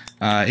commanders,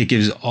 it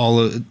gives all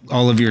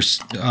of your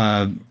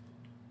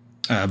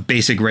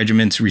basic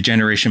regiments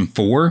regeneration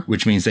 4,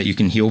 which means that you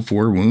can heal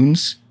 4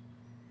 wounds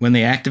when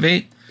they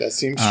activate. That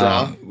seems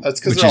strong. That's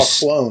because they're all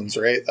clones,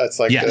 right? That's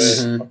like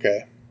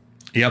okay.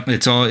 Yep,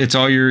 it's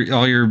all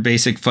your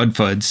basic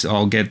fuds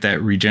all get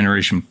that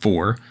regeneration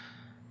 4.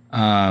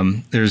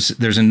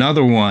 There's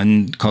another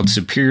one called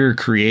Superior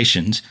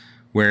Creations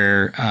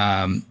where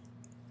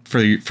for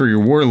your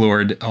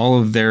warlord, all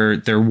of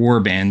their war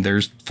band,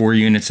 there's 4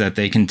 units that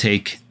they can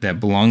take that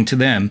belong to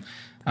them.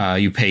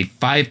 You pay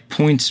 5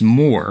 points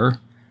more,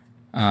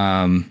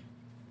 and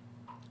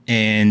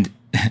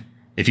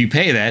if you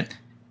pay that,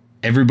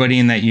 everybody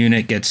in that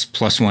unit gets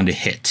 +1 to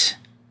hit.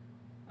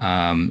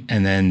 And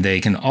then they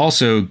can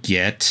also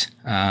get,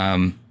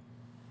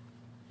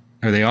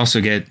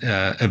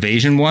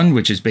 evasion 1,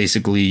 which is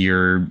basically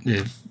your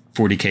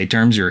 40k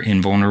terms, your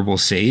invulnerable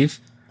save.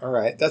 All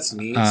right, that's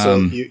neat. So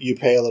you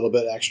pay a little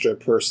bit extra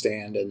per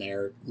stand, and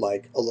they're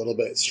like a little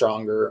bit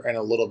stronger and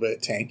a little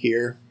bit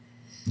tankier.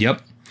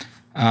 Yep.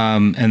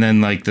 And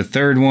then like the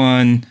third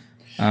one,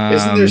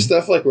 isn't there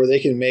stuff like where they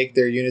can make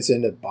their units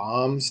into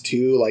bombs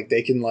too? Like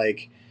they can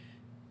like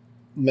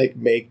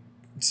make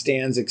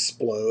stands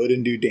explode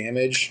and do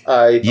damage.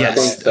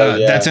 Yes,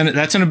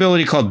 that's an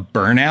ability called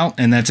Burnout,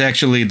 and that's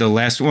actually the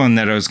last one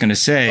that I was going to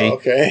say.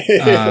 Okay.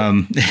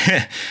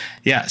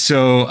 Yeah.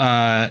 So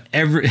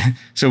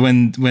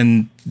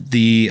when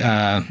the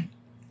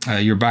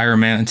your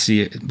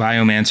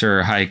biomancer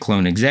or high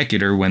clone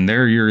executor, when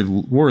they're your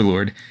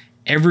warlord,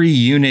 every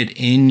unit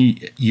in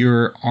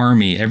your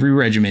army, every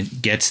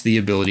regiment gets the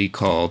ability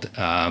called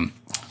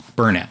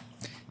Burnout.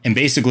 And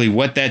basically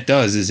what that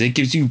does is it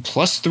gives you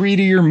 +3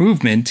 to your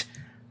movement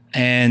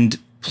and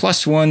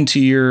 +1 to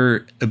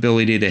your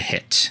ability to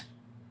hit.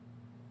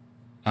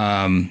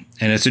 And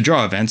it's a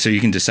draw event, so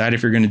you can decide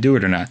if you're going to do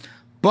it or not.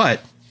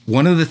 But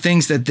one of the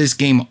things that this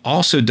game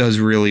also does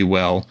really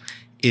well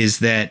is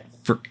that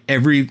for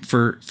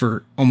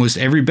almost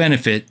every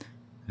benefit,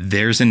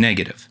 there's a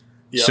negative.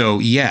 Yep. So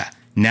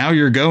now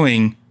you're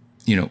going,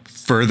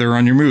 further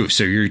on your move,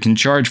 so you can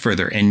charge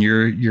further and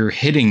you're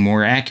hitting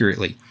more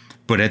accurately.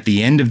 But at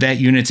the end of that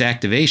unit's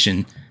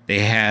activation, they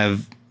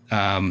have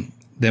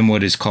then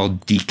what is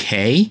called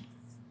decay,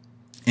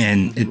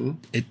 and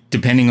it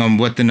depending on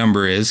what the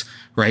number is,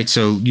 right?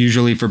 So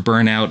usually for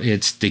Burnout,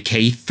 it's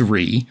decay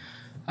 3.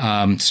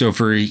 So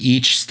for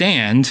each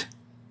stand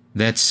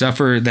that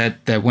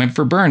went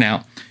for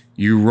Burnout,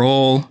 you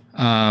roll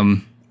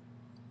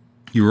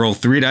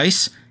 3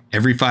 dice.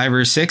 Every 5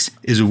 or 6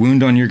 is a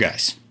wound on your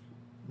guys.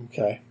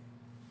 Okay.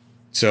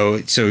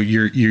 So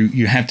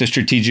you have to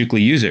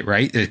strategically use it,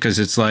 right? Because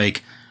it's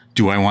like,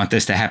 do I want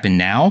this to happen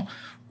now,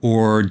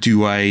 or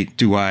do I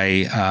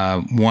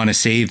want to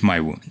save my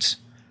wounds?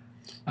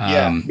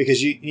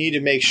 Because you need to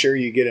make sure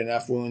you get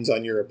enough wounds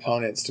on your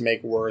opponents to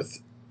make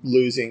worth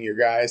losing your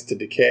guys to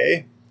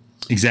decay.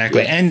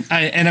 Exactly. Yeah.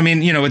 And I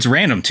mean, it's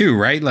random too,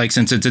 right? Like,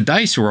 since it's a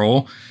dice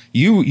roll,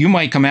 you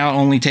might come out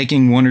only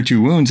taking 1 or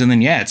 2 wounds, and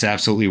then it's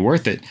absolutely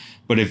worth it.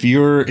 But if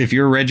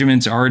your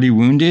regiment's already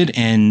wounded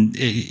and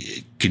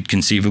it could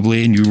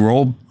conceivably, and you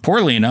roll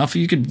poorly enough,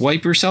 you could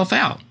wipe yourself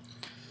out.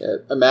 Yeah,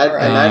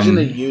 imagine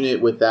a unit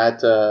with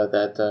that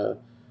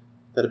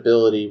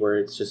ability where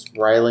it's just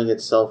riling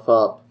itself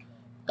up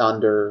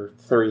under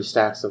 3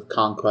 stacks of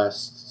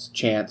Conquest's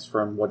chance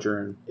from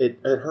Wadroon. It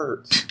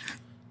hurts.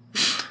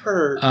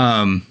 Hurt.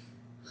 I've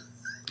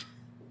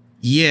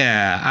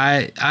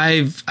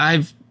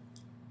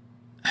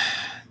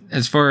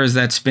as far as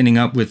that spinning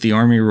up with the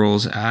army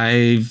rules,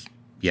 I've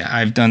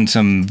done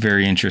some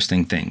very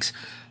interesting things.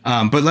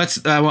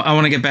 But I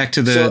want to get back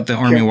to the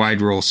army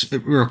wide rules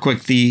real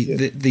quick.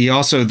 The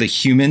also the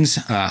humans,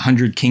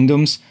 100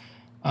 Kingdoms.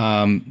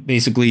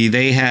 Basically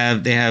they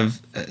have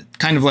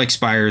kind of like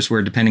Spires,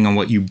 where depending on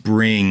what you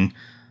bring,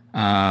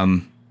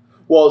 so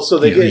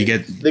they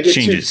get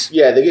changes.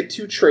 They get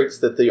 2 traits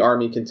that the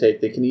army can take.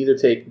 They can either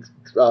take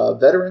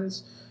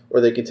veterans, or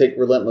they can take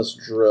relentless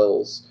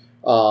drills.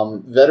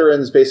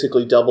 Veterans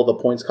basically double the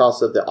points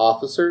cost of the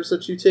officers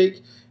that you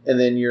take, and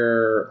then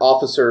your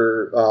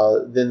officer,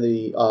 then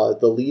the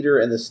leader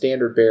and the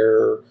standard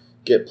bearer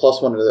get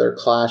 +1 to their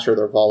clash or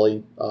their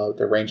volley,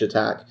 their range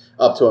attack,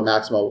 up to a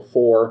maximum of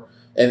 4.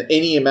 And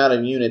any amount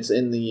of units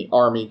in the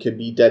army can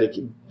be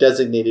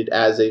designated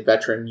as a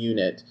veteran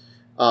unit.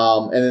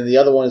 And then the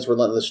other one is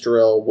Relentless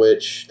Drill,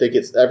 which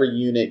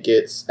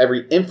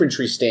every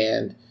infantry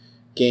stand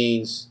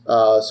gains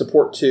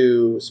support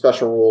 2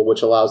 special rule,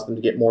 which allows them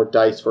to get more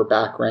dice for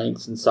back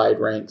ranks and side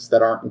ranks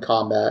that aren't in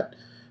combat.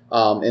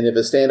 And if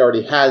a stand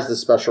already has the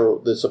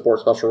support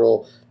special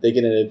rule, they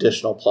get an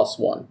additional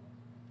 +1.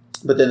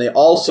 But then they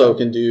also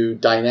can do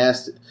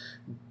dynastic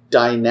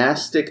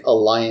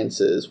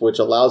alliances, which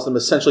allows them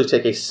essentially to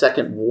take a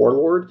second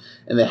warlord,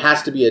 and it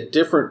has to be a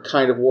different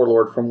kind of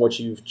warlord from what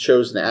you've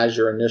chosen as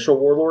your initial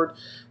warlord.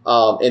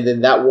 And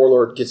then that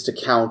warlord gets to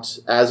count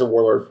as a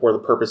warlord for the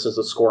purposes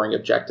of scoring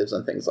objectives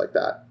and things like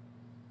that.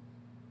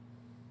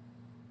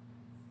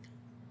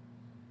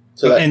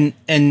 So that,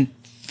 and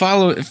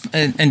follow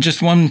and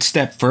just one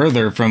step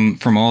further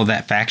from all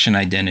that faction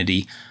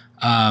identity.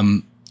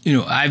 I've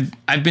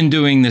been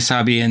doing this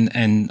hobby,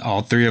 and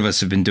all three of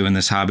us have been doing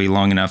this hobby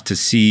long enough to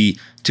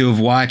have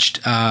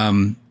watched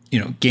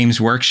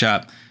Games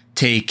Workshop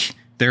take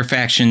their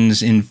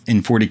factions in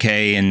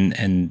 40K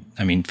and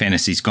I mean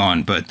fantasy's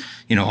gone, but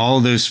all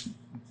of those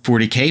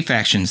 40K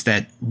factions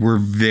that were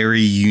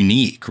very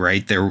unique,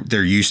 right?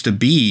 There used to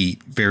be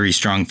very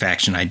strong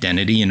faction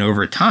identity, and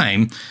over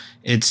time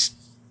it's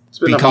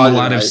become a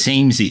lot of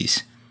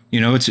samesies.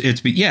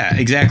 Yeah,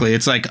 exactly.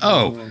 It's like,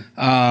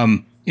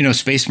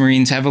 Space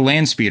Marines have a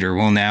land speeder.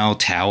 Well, now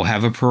Tau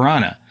have a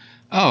piranha.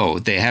 Oh,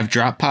 they have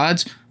drop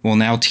pods. Well,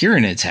 now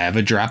Tyranids have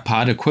a drop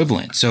pod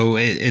equivalent. So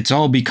it's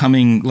all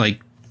becoming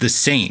like the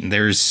same.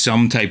 There's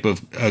some type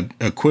of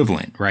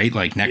equivalent, right?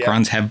 Like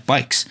Necrons have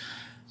bikes.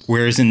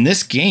 Whereas in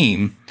this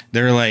game,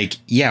 they're like,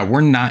 yeah,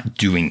 we're not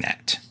doing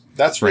that.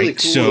 That's really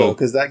cool, though,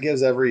 because that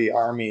gives every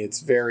army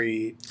its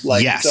very,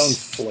 its own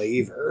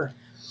flavor.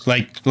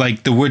 Like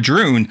the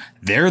Woodrune,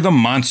 they're the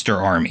monster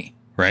army,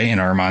 right? And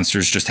our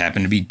monsters just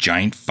happen to be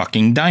giant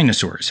fucking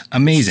dinosaurs.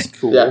 Amazing.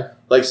 Cool. Yeah.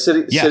 Like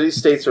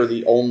city-states are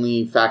the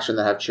only faction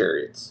that have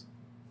chariots.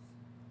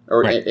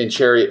 Or right. in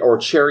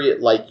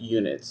chariot-like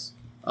units.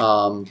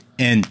 And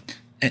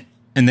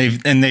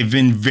they've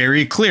been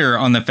very clear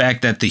on the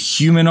fact that the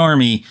human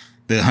army,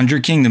 the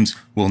 100 Kingdoms,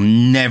 will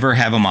never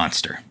have a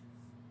monster.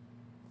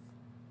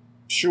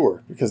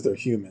 Sure, because they're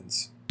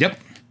humans. Yep.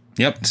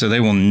 So they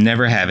will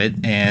never have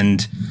it,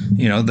 and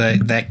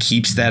that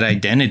keeps that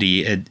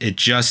identity.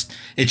 It's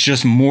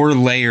just more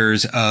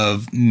layers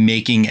of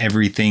making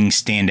everything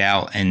stand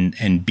out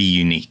and be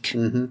unique.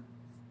 Mm-hmm.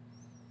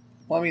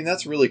 Well, I mean,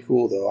 that's really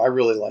cool, though. I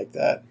really like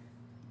that.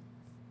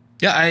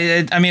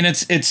 Yeah, I mean,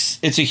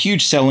 it's a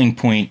huge selling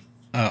point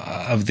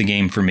of the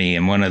game for me,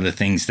 and one of the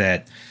things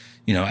that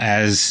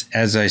as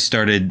I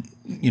started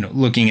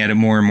looking at it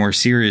more and more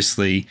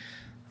seriously,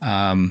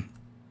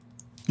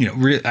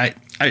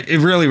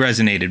 it really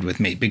resonated with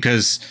me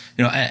because,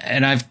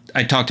 and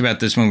I talked about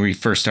this when we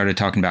first started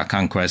talking about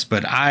Conquest,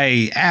 but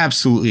I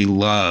absolutely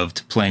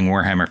loved playing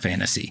Warhammer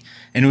Fantasy.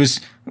 And it was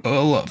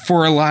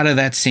for a lot of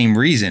that same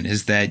reason,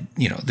 is that,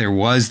 there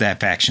was that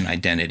faction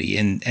identity.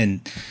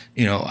 And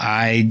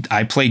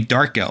I played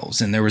Dark Elves,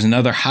 and there was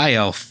another High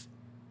Elf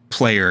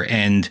player.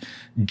 And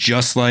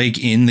just like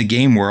in the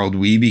game world,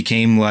 we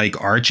became like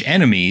arch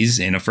enemies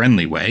in a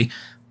friendly way.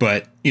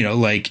 But,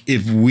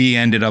 if we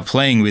ended up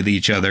playing with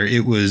each other,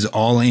 it was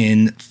all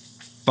in,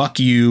 fuck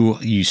you,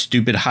 you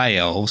stupid high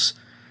elves.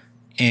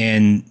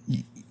 And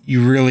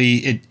you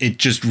really, it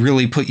just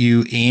really put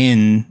you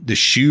in the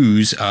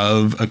shoes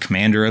of a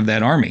commander of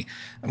that army.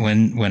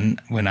 When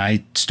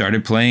I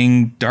started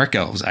playing Dark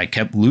Elves, I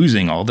kept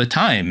losing all the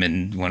time.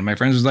 And one of my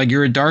friends was like,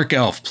 you're a Dark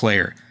Elf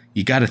player.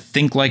 You got to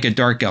think like a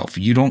Dark Elf.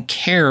 You don't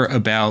care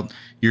about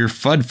your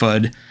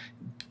FUD.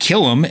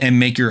 Kill them and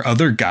make your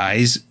other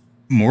guys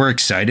more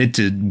excited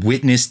to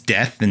witness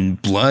death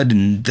and blood,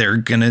 and they're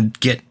gonna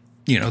get,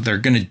 they're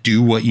gonna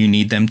do what you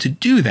need them to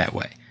do that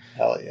way.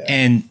 Hell yeah.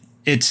 And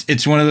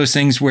it's one of those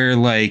things where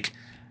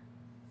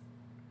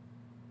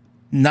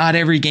not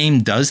every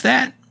game does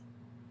that,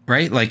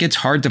 right? Like it's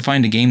hard to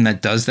find a game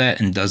that does that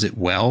and does it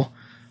well.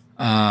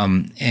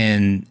 And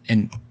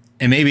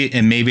maybe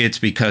it's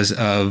because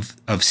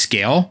of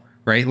scale,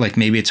 right? Like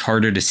maybe it's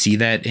harder to see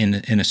that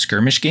in a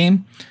skirmish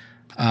game.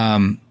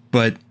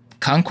 But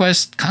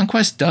Conquest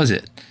does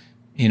it.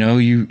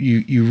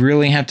 You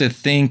really have to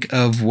think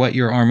of what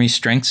your army's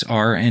strengths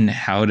are and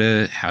how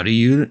to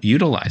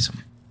utilize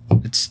them.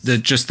 It's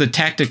just the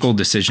tactical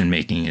decision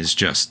making is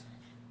just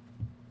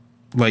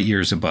light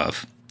years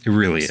above. It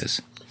really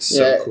is.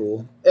 So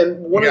cool.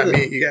 And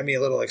you got me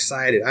a little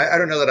excited. I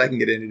don't know that I can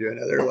get into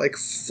another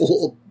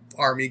full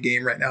army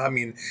game right now. I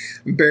mean,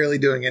 I'm barely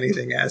doing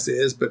anything as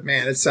is, but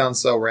man, it sounds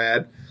so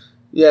rad.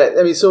 Yeah,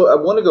 I mean, so I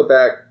want to go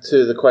back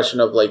to the question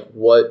of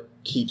what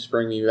keeps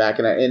bringing me back,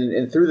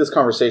 and through this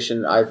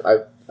conversation,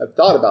 I've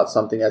thought about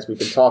something as we've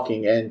been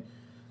talking, and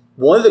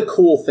one of the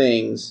cool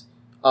things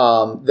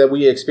that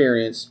we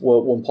experienced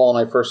when Paul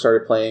and I first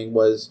started playing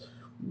was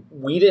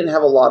we didn't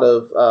have a lot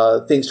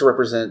of things to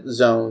represent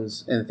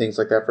zones and things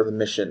like that for the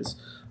missions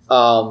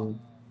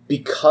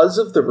because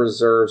of the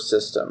reserve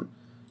system.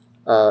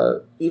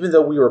 Even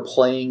though we were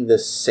playing the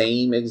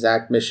same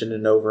exact mission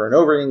and over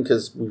again,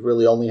 because we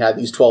really only had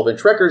these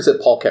 12-inch records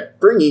that Paul kept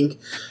bringing,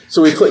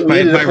 so we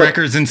ended up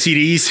records and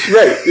CDs,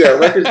 right? Yeah,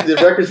 the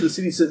records and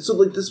CDs.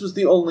 So this was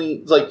the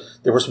only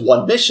there was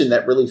one mission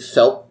that really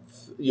filled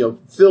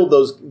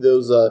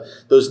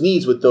those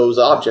needs with those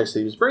objects that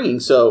he was bringing.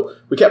 So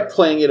we kept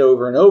playing it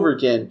over and over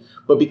again.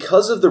 But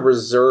because of the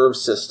reserve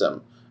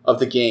system of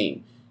the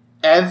game,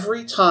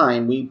 every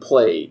time we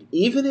played,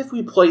 even if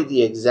we played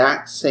the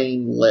exact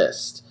same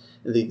list,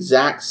 the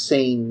exact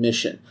same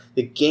mission.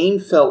 The game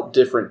felt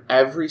different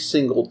every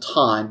single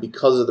time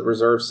because of the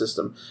reserve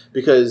system.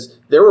 Because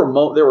there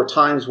were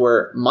times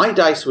where my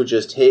dice would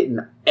just hit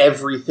and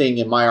everything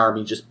in my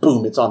army just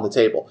boom, it's on the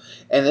table.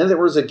 And then there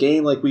was a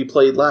game like we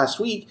played last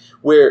week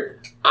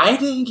where I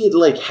didn't get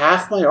like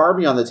half my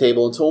army on the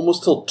table until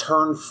almost till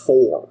turn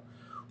 4,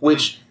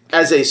 which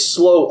as a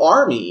slow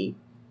army,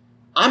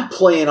 I'm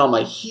playing on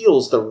my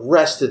heels the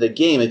rest of the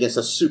game against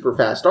a super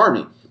fast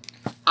army.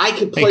 I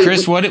could play. Hey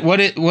Chris,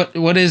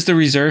 what is the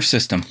reserve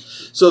system?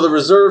 So the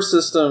reserve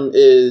system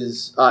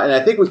is, and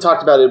I think we've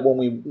talked about it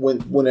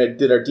when I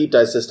did our deep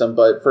dive system.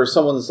 But for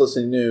someone that's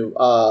listening new,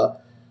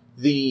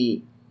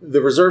 the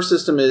reserve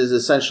system is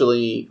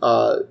essentially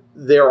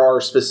there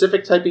are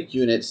specific type of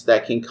units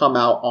that can come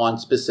out on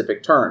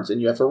specific turns, and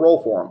you have to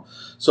roll for them.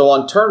 So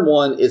on turn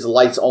 1 is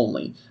lights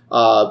only.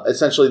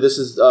 Essentially, this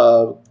is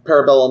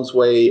Parabellum's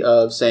way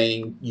of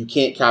saying you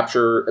can't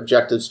capture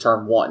objectives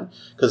turn 1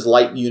 because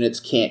light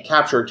units can't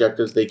capture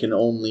objectives. They can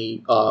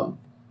only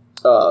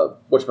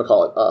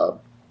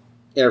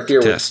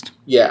interfere Test. with.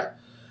 Yeah.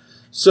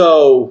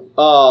 So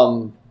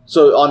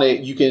on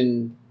it you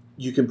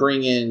can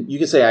bring in, you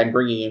can say I'm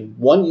bringing in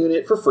 1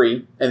 unit for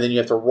free, and then you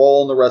have to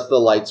roll on the rest of the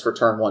lights for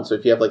turn 1. So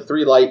if you have like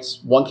 3 lights,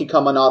 1 can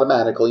come on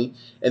automatically,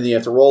 and then you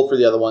have to roll for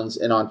the other ones.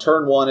 And on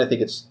turn 1, I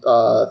think it's 3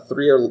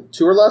 or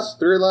 2 or less,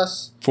 3 or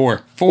less,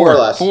 4 or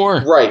less,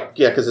 4. Right?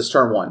 Yeah, because it's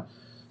turn 1.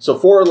 So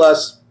 4 or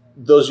less,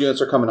 those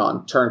units are coming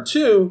on. Turn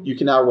 2, you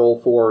can now roll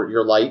for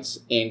your lights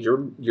and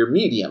your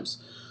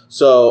mediums.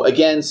 So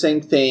again,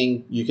 same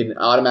thing. You can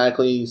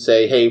automatically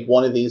say, hey,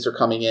 one of these are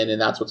coming in,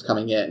 and that's what's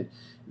coming in.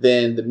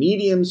 Then the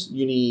mediums,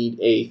 you need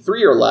a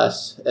 3 or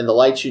less, and the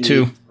lights you need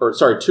 2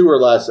 or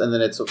less, and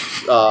then it's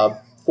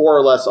 4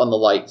 or less on the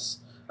lights,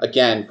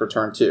 again, for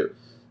turn 2.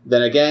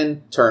 Then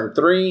again, turn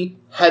 3,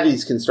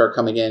 heavies can start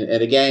coming in,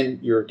 and again,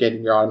 you're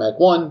getting your automatic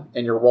 1,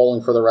 and you're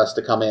rolling for the rest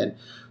to come in.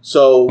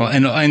 So, well,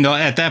 and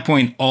at that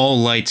point, all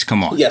lights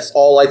come on. Yes,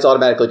 all lights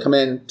automatically come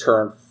in.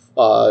 Turn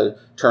 4,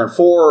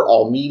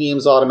 all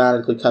mediums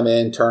automatically come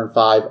in. Turn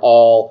 5,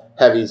 all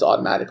heavies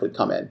automatically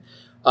come in.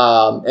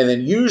 And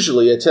then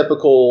usually a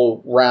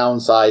typical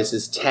round size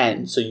is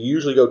 10. So you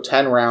usually go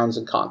 10 rounds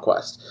in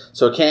Conquest.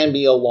 So it can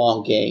be a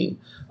long game,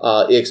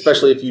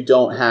 especially if you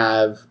don't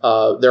have,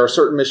 there are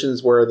certain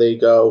missions where they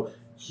go,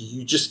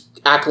 you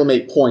just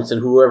acclimate points,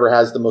 and whoever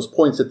has the most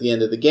points at the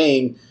end of the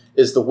game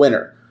is the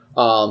winner.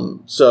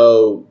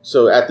 So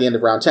at the end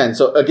of round 10.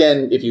 So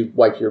again, if you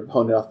wipe your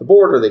opponent off the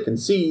board or they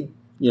concede,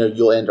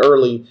 you'll end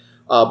early.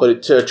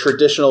 But a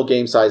traditional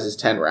game size is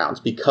 10 rounds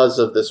because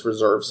of this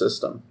reserve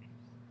system.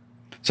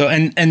 So,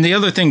 and the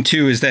other thing,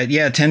 too, is that,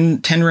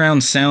 10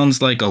 rounds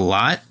sounds like a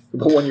lot.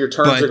 But when your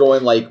turns are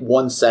going like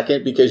 1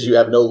 second because you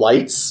have no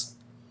lights.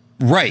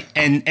 Right.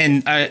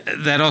 And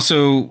that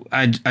also,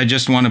 I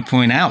just want to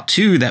point out,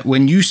 too, that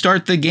when you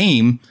start the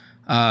game,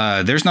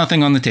 there's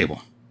nothing on the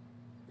table.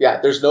 Yeah,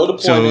 there's no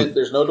deployment.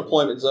 There's no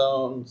deployment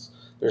zones.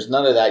 There's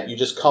none of that. You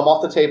just come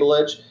off the table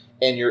edge,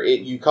 and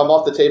you come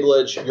off the table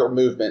edge, your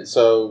movement.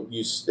 So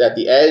at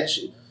the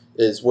edge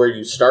is where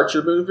you start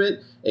your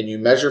movement, and you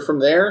measure from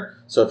there.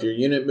 So if your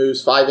unit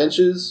moves 5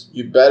 inches,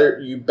 you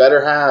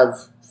better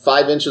have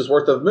 5 inches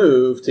worth of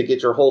move to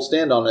get your whole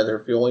stand on it.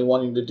 If you're only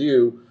wanting to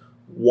do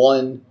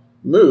 1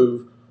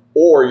 move,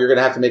 or you're going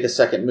to have to make a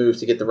second move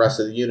to get the rest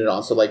of the unit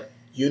on. So like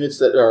units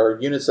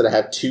that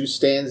have 2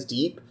 stands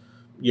deep,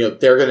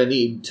 they're going to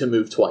need to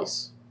move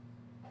twice.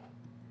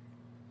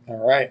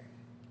 All right.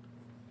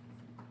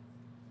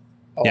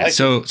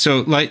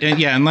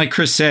 And like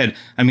Chris said,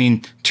 I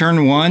mean,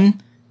 turn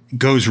 1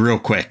 goes real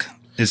quick.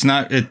 It's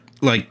not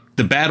like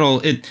the battle.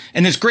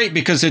 And it's great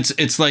because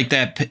it's like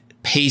that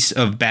pace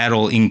of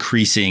battle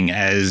increasing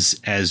as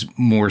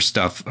more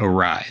stuff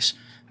arrives.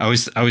 I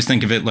always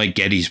think of it like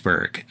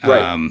Gettysburg.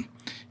 Right.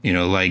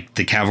 Like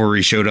the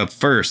cavalry showed up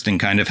first and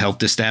kind of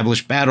helped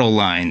establish battle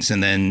lines,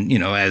 and then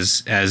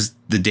as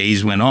the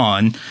days went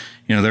on,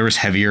 there was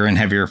heavier and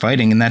heavier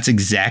fighting, and that's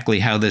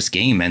exactly how this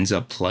game ends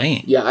up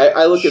playing. Yeah,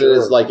 I look at it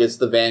as like it's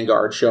the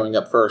vanguard showing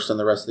up first and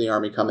the rest of the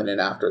army coming in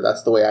after.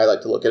 That's the way I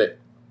like to look at it.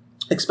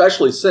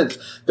 Especially since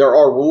there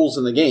are rules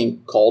in the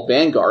game called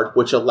Vanguard,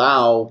 which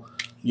allow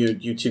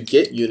you to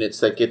get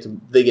units that get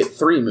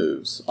 3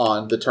 moves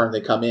on the turn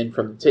they come in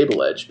from the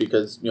table edge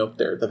because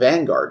they're the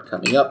vanguard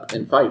coming up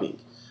and fighting.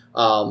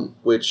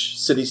 Which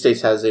City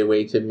States has a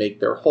way to make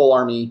their whole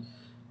army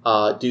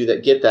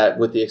get that,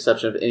 with the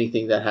exception of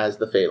anything that has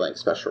the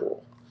Phalanx special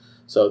rule.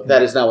 So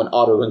that is now an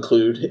auto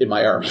include in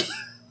my army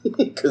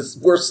because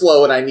we're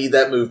slow and I need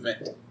that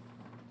movement.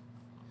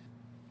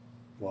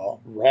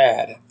 Well,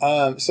 rad.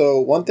 So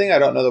one thing I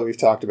don't know that we've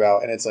talked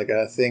about, and it's like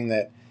a thing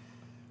that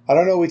I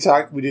don't know we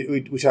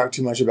talked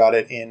too much about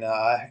it in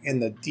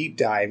the deep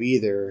dive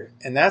either,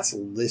 and that's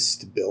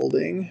list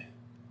building.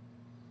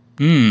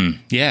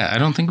 Yeah, I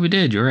don't think we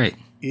did. You're right.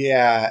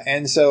 Yeah,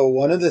 and so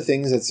one of the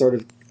things that sort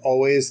of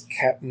always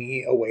kept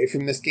me away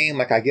from this game,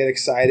 like I get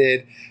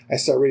excited, I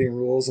start reading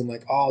rules, I'm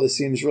like, oh, this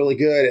seems really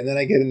good, and then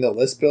I get into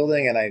list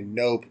building and I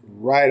nope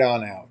right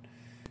on out.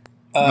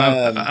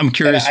 I'm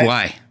curious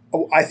why.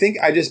 I think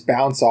I just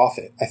bounce off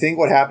it. I think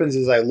what happens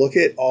is I look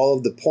at all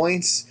of the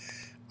points.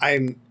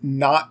 I'm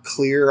not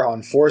clear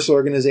on force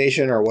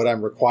organization or what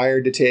I'm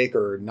required to take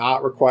or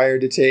not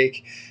required to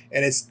take.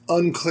 And it's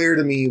unclear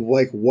to me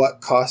like what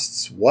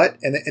costs what.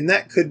 And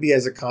that could be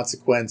as a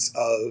consequence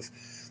of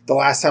the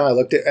last time I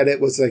looked at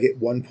it was like at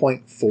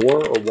 1.4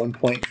 or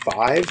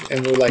 1.5.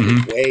 And we're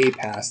like way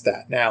past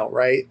that now,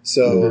 right?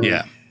 So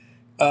yeah.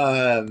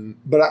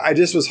 But I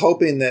just was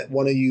hoping that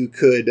one of you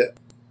could,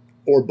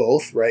 or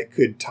both, right,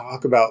 could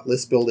talk about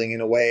list building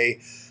in a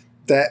way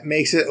that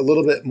makes it a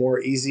little bit more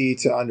easy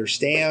to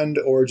understand,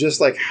 or just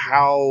like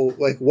how,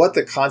 like what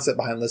the concept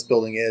behind list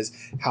building is,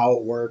 how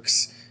it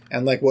works,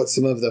 and like what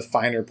some of the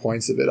finer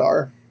points of it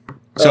are.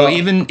 So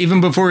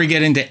even before we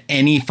get into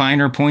any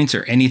finer points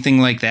or anything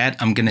like that,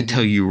 I'm going to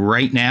tell you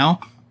right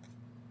now,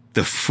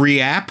 the free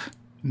app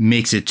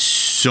makes it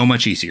so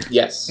much easier.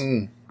 Yes.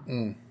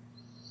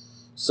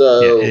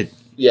 So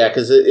yeah,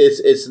 because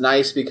it's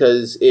nice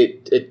because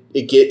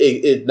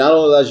it not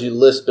only allows you to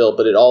list build,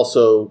 but it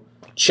also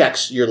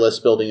checks your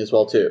list building as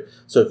well too.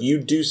 So if you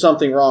do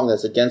something wrong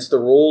that's against the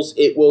rules,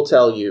 it will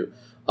tell you.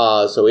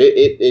 So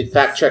it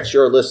fact checks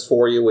your list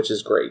for you, which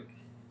is great.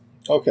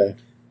 Okay.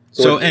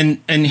 So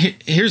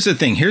here's the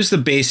thing. Here's the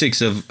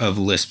basics of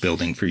list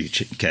building for you,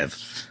 Kev.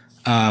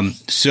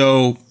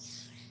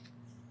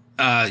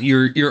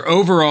 Your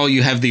overall,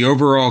 you have the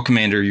overall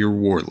commander, your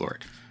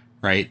warlord,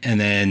 right? And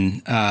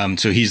then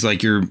so he's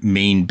like your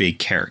main big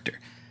character.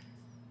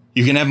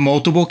 You can have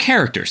multiple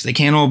characters. They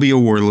can't all be a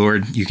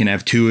warlord. You can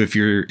have two if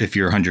you're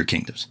 100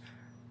 Kingdoms.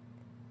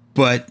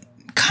 But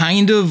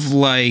kind of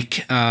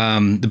like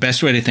the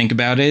best way to think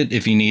about it,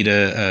 if you need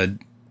a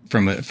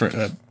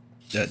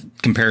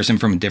comparison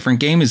from a different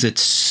game, is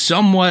it's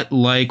somewhat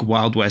like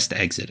Wild West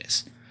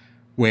Exodus,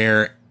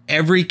 where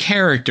every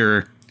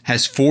character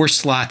has 4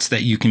 slots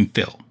that you can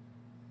fill.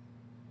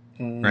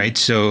 Right?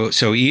 So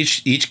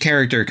each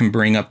character can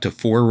bring up to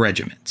 4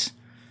 regiments.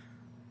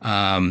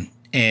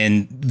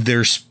 And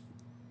there's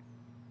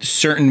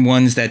certain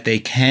ones that they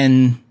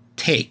can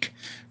take,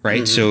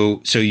 right?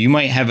 So you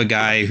might have a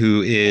guy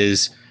who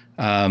is,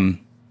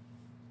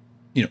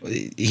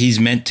 he's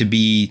meant to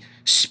be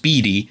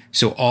speedy.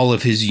 So all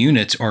of his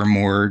units are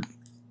more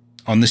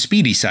on the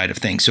speedy side of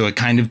things. So it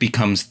kind of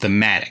becomes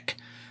thematic.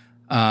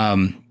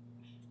 And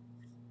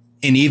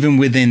even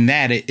within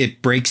that,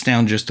 it breaks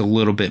down just a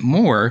little bit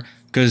more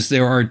because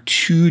there are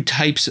 2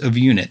 types of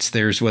units.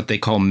 There's what they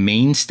call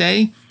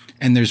mainstay,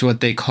 and there's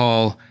what they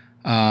call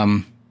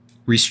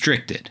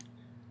restricted,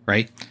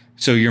 right?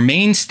 So your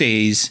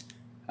mainstays,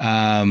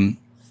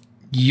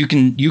 you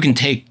can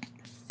take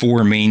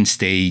 4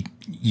 mainstay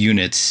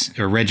units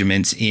or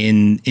regiments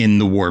in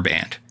the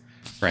warband,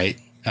 right?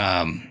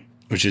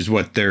 Which is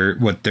what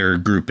their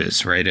group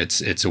is, right?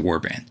 It's a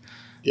warband.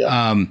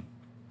 Yeah.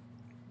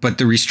 But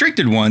the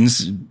restricted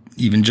ones,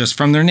 even just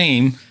from their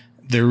name,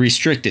 they're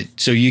restricted.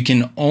 So you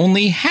can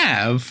only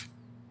have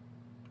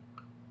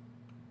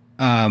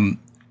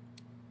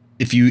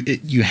if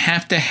you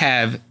have to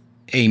have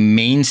a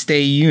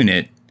mainstay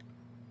unit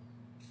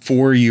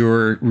for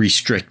your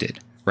restricted,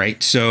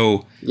 right?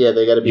 So yeah,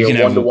 they got to be a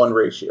 1-to-1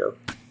 ratio.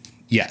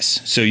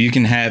 Yes. So you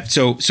can have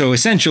so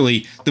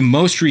essentially the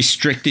most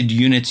restricted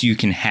units you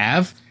can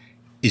have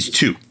is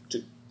 2.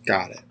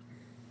 Got it.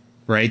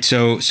 Right.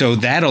 So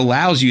that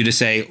allows you to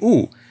say,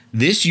 "Ooh,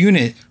 this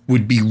unit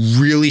would be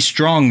really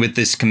strong with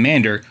this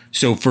commander.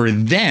 So for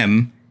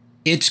them,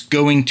 it's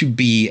going to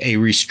be a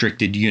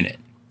restricted unit."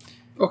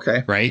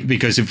 Okay. Right?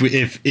 Because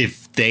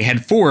if they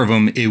had 4 of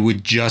them, it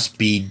would just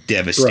be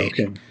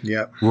devastating. Broken.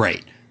 Yep.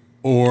 Right.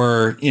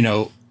 Or,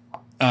 you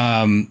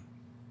can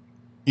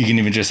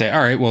even just say,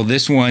 all right, well,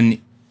 this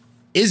one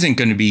isn't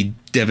going to be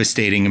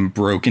devastating and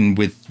broken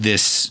with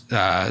this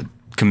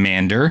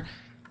commander.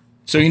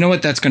 So you know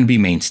what? That's going to be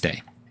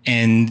mainstay.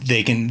 And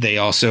they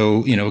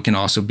also, it can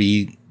also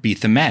be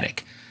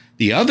thematic.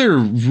 The other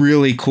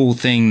really cool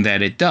thing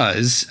that it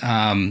does,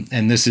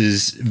 and this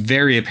is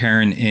very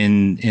apparent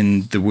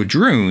in the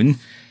Wadroon,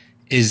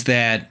 is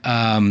that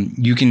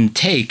you can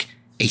take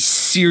a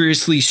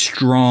seriously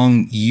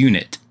strong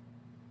unit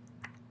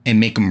and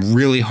make them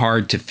really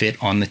hard to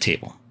fit on the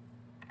table.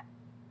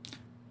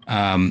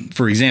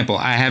 For example,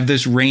 I have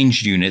this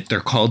ranged unit. They're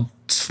called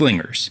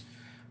slingers.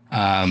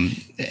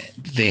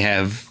 They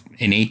have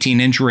an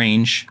 18-inch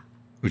range,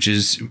 which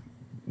is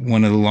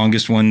one of the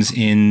longest ones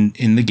in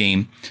the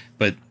game.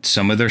 But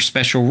some of their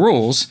special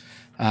rules,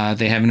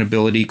 they have an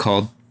ability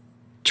called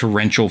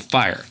torrential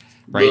fire,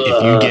 right?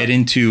 If you get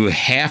into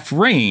half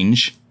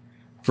range,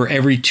 for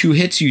every 2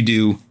 hits you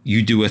do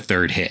a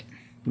 3rd hit.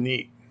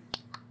 Neat.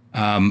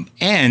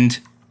 And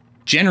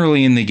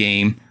generally in the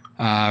game,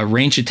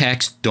 range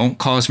attacks don't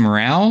cause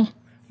morale,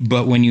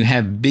 but when you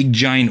have big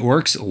giant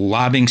orcs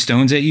lobbing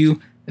stones at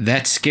you,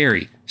 that's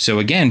scary. So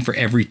again, for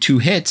every 2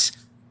 hits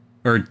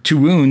or 2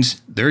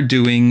 wounds, they're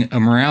doing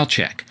a morale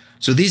check.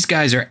 So these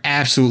guys are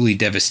absolutely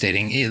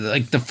devastating.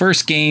 Like the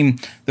first game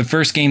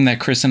that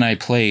Chris and I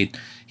played,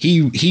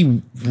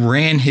 he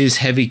ran his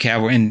heavy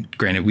cavalry, and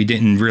granted, we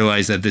didn't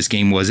realize that this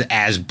game was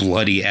as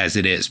bloody as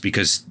it is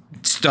because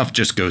it's stuff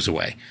just goes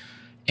away.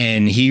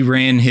 And he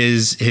ran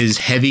his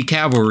heavy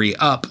cavalry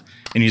up,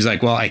 and he's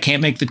like, well, I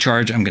can't make the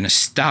charge. I'm going to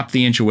stop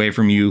the inch away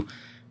from you.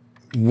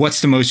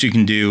 What's the most you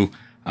can do?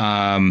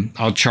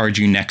 I'll charge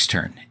you next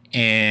turn.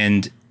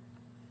 And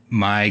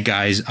my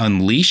guys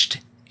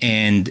unleashed,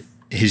 and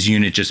his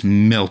unit just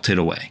melted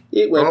away.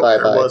 It went bye-bye.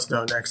 There was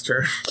no next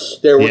turn.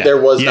 There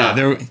was not.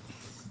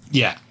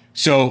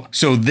 So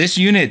this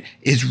unit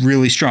is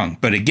really strong.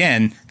 But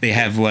again, they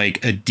have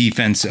like a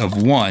defense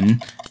of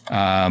 1,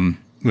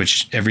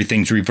 which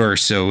everything's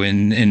reversed. So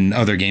in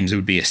other games, it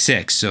would be a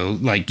 6. So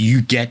like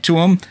you get to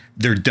them,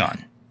 they're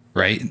done,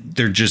 right?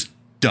 They're just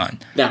done.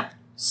 Now,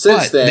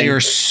 since then, they are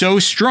so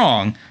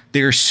strong.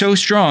 They are so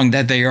strong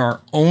that they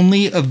are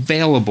only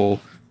available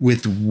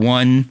with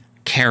 1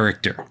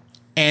 character,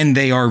 and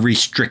they are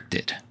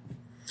restricted.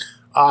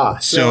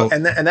 So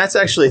that's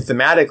actually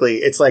thematically,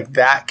 it's like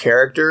that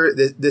character.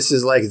 This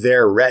is like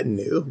their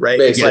retinue, right?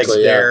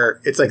 Basically,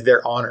 it's like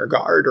their honor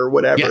guard or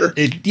whatever.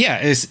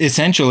 It's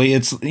essentially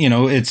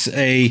it's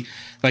a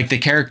like the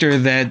character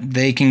that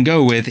they can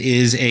go with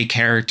is a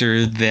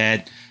character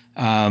that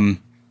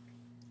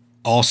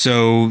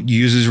also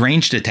uses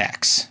ranged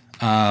attacks.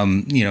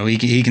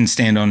 He can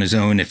stand on his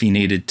own if he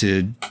needed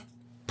to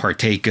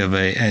partake of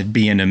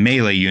being a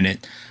melee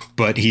unit.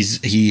 But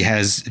he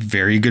has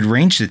very good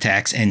ranged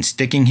attacks, and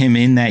sticking him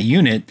in that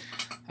unit,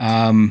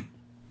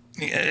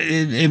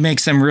 it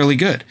makes them really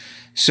good.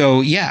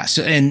 So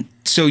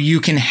so you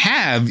can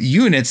have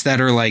units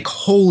that are like,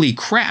 holy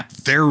crap,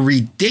 they're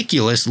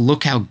ridiculous.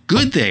 Look how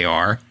good they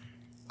are.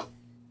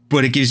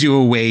 But it gives you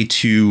a way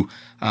to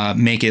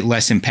make it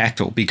less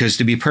impactful, because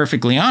to be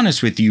perfectly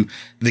honest with you,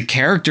 the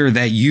character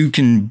that you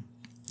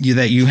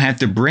have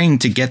to bring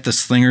to get the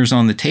slingers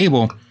on the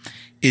table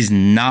is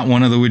not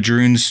one of the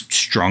Wadroon's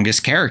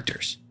strongest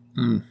characters.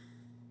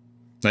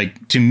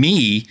 Like, to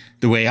me,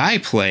 the way I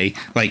play,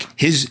 like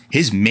his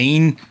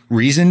main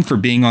reason for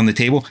being on the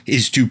table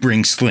is to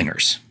bring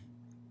slingers.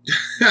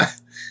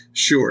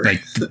 Sure.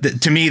 Like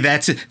to me,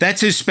 that's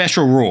his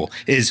special rule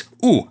is,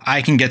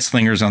 I can get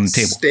slingers on the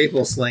table.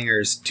 Staple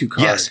slingers to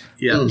card. Yes.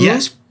 Yeah. Mm-hmm.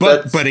 Yes.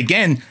 But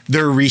again,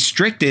 they're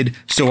restricted.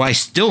 So I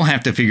still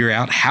have to figure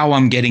out how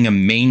I'm getting a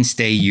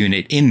mainstay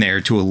unit in there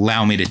to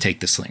allow me to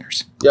take the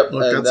slingers. Yep.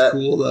 Look, that's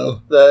cool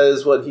though. That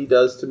is what he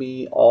does to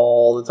me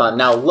all the time.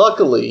 Now,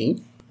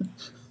 luckily,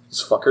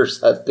 these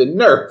fuckers have been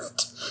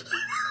nerfed.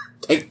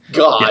 Thank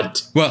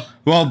God. Yeah.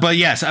 Well, but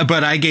yes,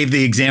 but I gave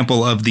the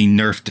example of the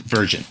nerfed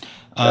version.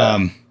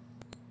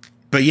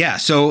 But yeah,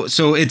 so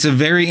it's a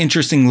very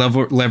interesting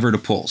lever to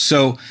pull.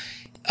 So,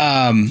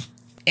 and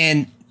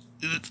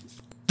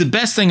the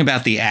best thing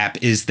about the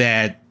app is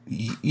that,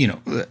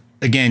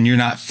 again, you're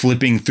not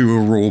flipping through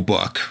a rule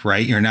book,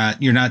 right? You're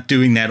not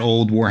doing that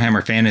old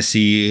Warhammer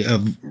Fantasy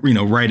of,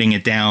 writing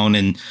it down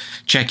and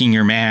checking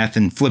your math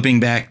and flipping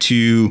back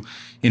to,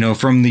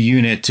 from the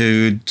unit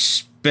to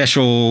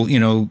special,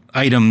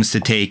 items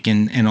to take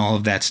and all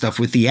of that stuff.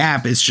 With the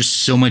app, it's just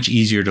so much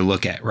easier to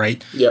look at,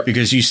 right? Yep.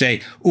 Because you say,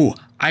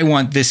 I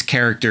want this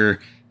character,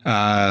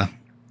 I'm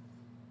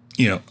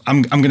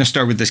going to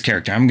start with this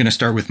character. I'm going to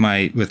start with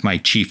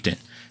my chieftain.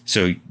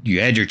 So you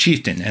add your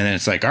chieftain, and then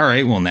it's like, all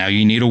right, well, now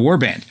you need a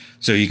warband.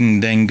 So you can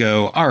then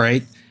go, all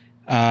right,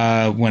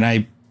 when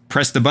I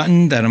press the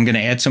button that I'm going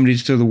to add somebody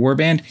to the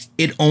warband,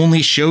 it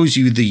only shows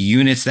you the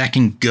units that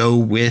can go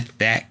with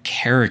that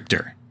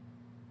character.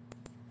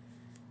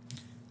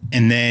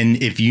 And then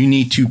if you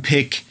need to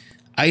pick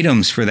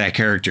items for that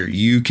character,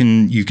 you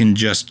can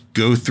just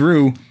go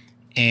through,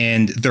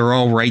 and they're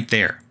all right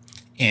there.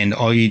 And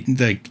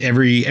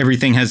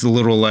everything has the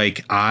little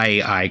like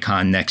eye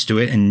icon next to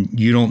it, and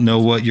you don't know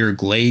what your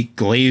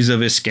Glaives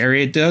of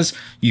Iscariot does.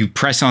 You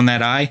press on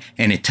that eye,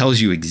 and it tells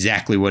you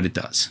exactly what it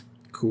does.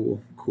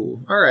 Cool.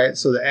 All right,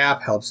 so the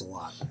app helps a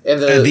lot.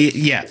 And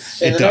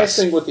the nice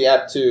thing with the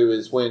app too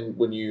is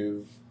when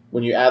you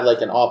add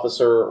like an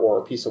officer or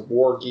a piece of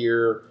war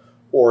gear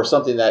or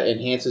something that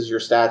enhances your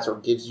stats or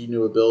gives you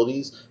new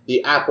abilities,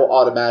 the app will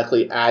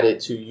automatically add it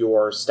to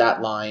your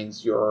stat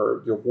lines,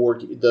 your war,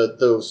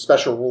 those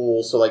special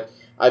rules. So like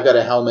I've got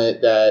a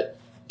helmet that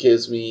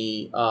gives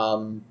me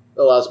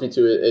allows me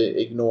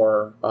to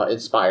ignore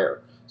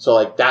inspire. So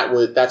like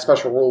that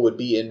special rule would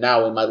be in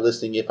my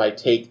listing if I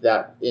take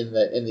that in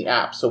the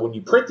app. So when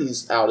you print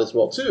these out as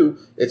well too,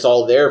 it's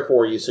all there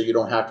for you, so you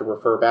don't have to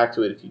refer back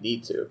to it if you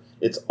need to.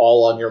 It's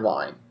all on your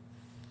line.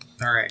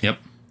 All right. Yep.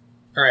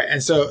 All right,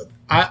 and so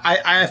I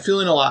am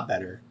feeling a lot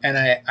better, and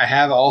I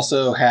have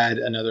also had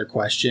another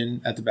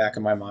question at the back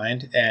of my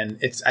mind, and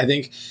I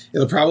think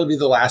it'll probably be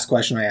the last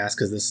question I ask,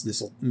 because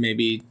this will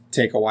maybe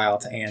take a while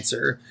to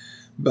answer,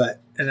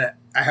 but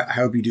I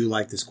hope you do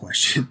like this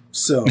question.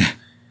 So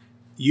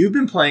you've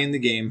been playing the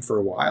game for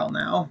a while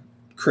now,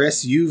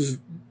 Chris. You've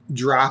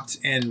dropped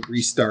and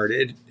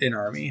restarted an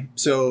army,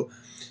 so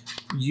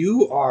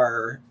you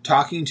are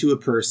talking to a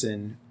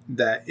person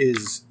that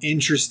is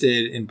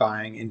interested in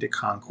buying into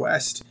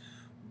Conquest.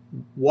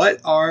 What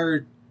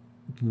are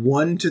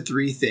 1 to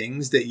 3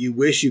 things that you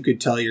wish you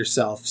could tell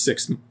yourself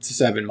 6 to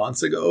 7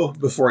 months ago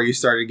before you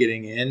started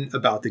getting in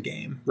about the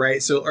game,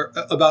 right? So, or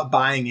about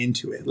buying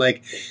into it,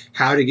 like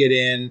how to get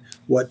in,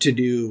 what to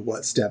do,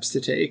 what steps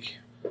to take.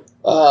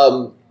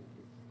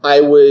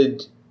 I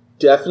would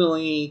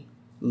definitely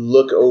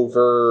look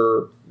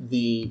over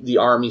the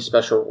Army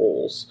special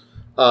rules.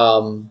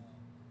 The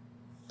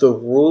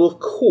rule of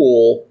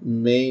cool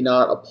may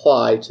not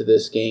apply to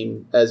this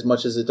game as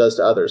much as it does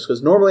to others.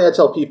 Because normally I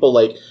tell people,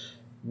 like,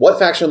 what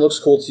faction looks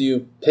cool to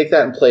you, take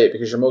that and play it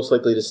because you're most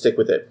likely to stick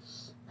with it.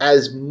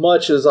 As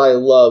much as I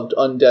loved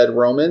Undead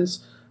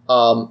Romans,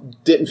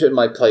 didn't fit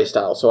my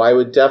playstyle. So I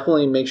would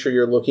definitely make sure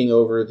you're looking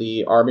over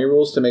the Army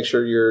rules to make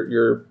sure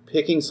you're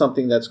picking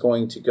something that's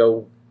going to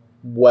go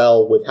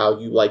well with how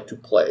you like to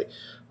play.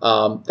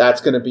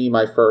 That's going to be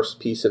my first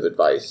piece of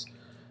advice.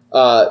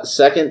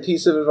 Second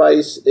piece of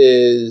advice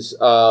is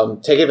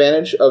take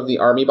advantage of the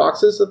Army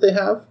boxes that they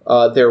have.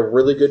 They're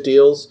really good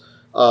deals.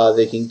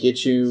 They can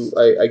get you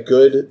a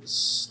good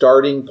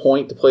starting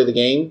point to play the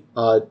game.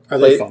 Are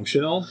they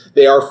functional?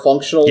 They are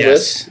functional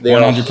lists. They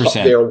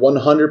 100%. They are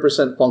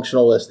 100%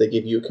 functional lists. They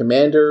give you a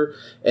commander,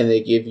 and they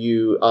give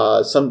you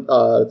some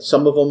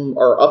of them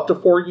are up to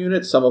 4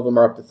 units, some of them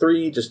are up to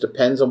 3. Just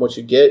depends on what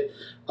you get.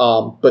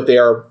 But they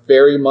are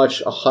very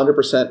much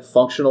 100%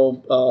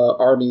 functional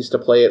armies to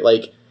play at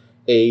like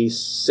a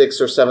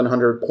 600 or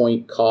 700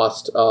 point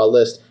cost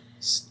list.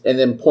 And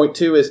then point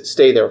 2 is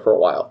stay there for a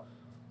while.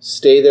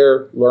 Stay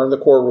there, learn the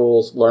core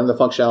rules, learn the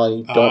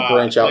functionality. Don't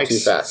branch out too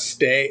fast.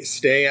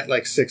 Stay at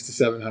like 600 to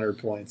 700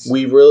 points.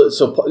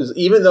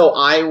 Even though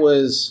I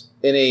was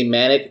in a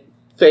manic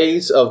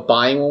phase of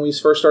buying when we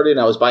first started, and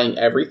I was buying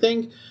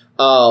everything,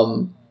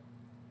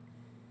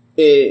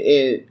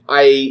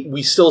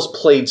 we still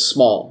played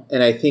small,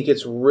 and I think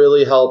it's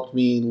really helped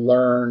me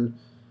learn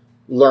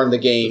the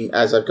game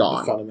as I've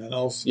gone. The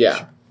fundamentals.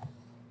 Yeah.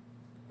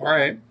 All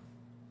right,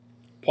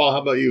 Paul.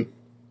 How about you?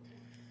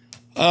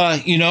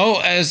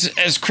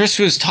 As Chris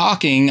was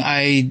talking,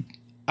 I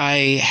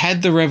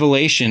had the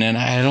revelation, and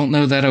I don't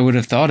know that I would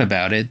have thought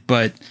about it,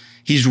 but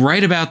he's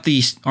right about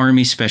these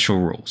Army special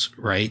rules,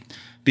 right?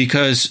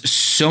 Because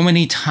so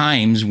many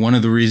times, one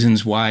of the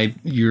reasons why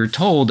you're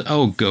told,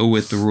 oh, go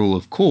with the rule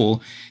of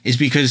cool, is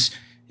because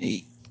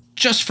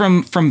just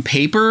from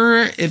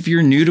paper, if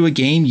you're new to a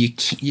game,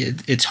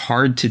 it's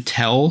hard to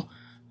tell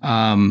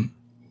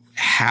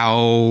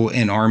how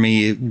an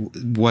army,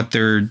 what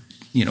their,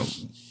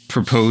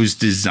 proposed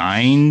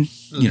design,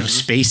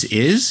 space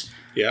is.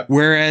 Yeah.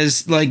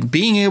 Whereas, like,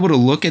 being able to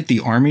look at the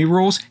Army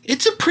rules,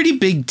 it's a pretty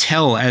big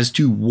tell as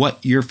to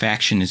what your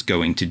faction is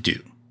going to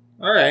do.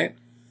 All right.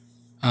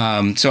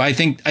 So I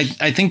think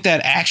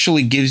that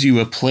actually gives you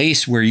a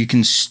place where you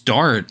can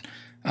start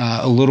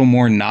a little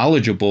more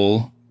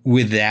knowledgeable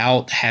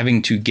without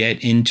having to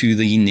get into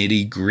the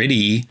nitty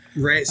gritty,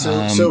 right?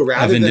 So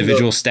rather of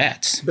individual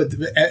stats. But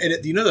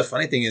the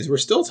funny thing is, we're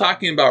still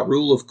talking about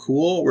rule of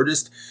cool. We're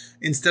just,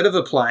 instead of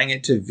applying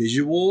it to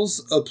visuals,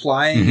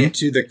 applying it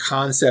to the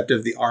concept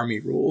of the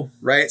Army rule,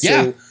 right?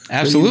 Yeah, so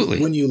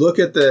absolutely. When you look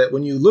at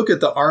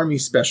the Army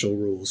special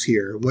rules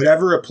here,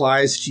 whatever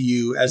applies to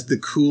you as the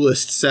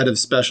coolest set of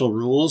special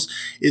rules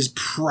is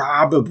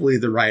probably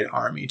the right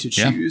army to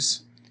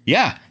choose.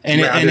 Yeah,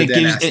 rather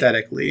than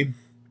aesthetically.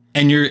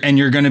 And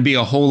you're going to be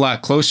a whole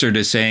lot closer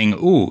to saying,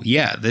 "Ooh,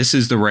 yeah, this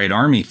is the right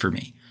army for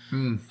me."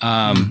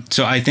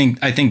 So I think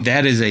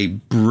that is a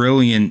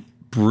brilliant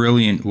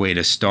way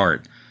to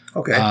start.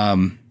 Okay.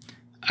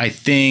 I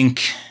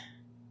think,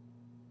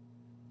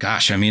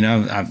 gosh, I mean,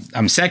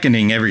 I'm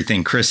seconding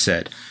everything Chris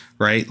said,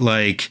 right?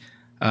 Like,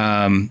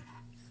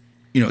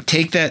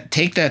 take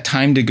that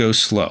time to go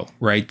slow,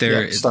 right?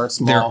 Start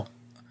small.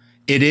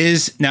 It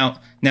is now.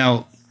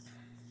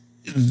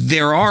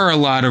 There are a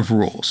lot of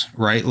rules,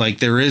 right? Like,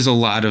 there is a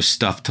lot of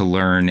stuff to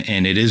learn,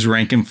 and it is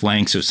rank and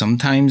flank. So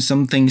sometimes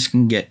some things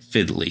can get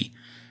fiddly,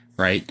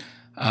 right?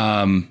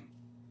 As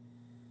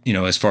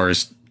far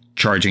as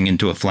charging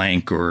into a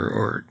flank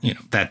or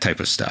that type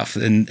of stuff.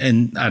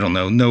 And I don't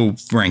know, no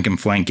rank and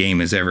flank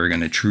game is ever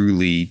going to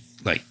truly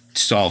like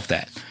solve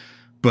that.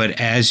 But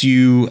as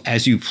you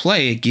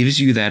play, it gives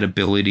you that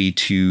ability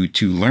to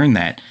learn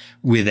that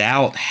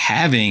without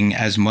having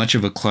as much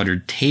of a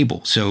cluttered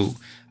table. So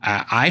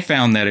I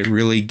found that it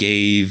really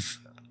gave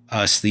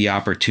us the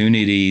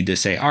opportunity to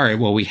say, all right,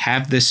 well, we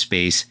have this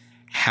space.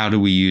 How do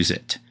we use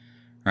it?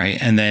 Right.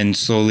 And then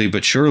slowly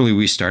but surely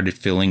we started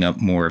filling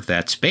up more of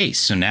that space.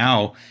 So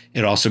now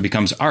it also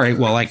becomes, all right,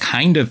 well, I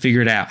kind of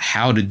figured out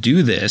how to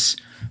do this,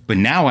 but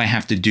now I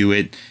have to do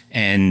it.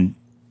 And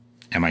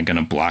am I going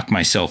to block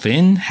myself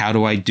in? How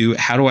do I do it?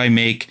 How do I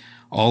make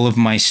all of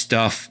my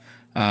stuff,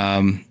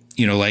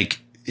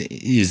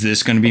 is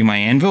this going to be my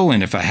anvil?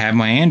 And if I have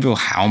my anvil,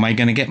 how am I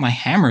going to get my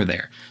hammer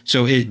there?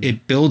 So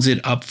it builds it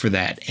up for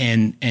that.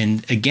 And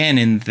again,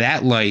 in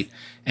that light,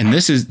 and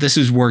this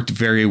has worked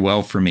very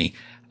well for me.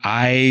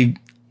 I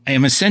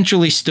am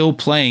essentially still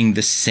playing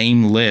the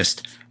same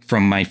list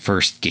from my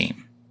first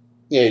game.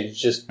 Yeah, you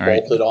just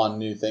bolted on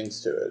new things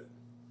to it.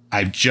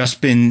 I've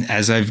just been,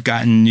 as I've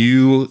gotten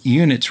new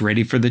units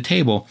ready for the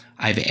table,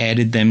 I've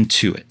added them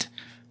to it.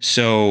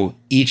 So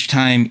each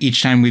time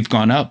we've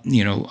gone up,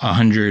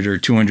 100 or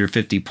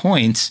 250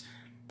 points,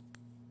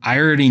 I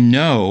already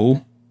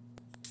know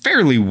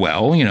fairly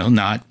well,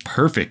 not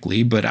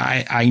perfectly, but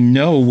I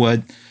know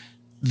what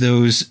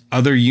those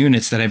other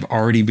units that I've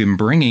already been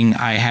bringing,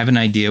 I have an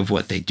idea of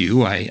what they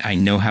do. I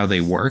know how they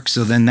work.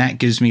 So then that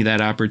gives me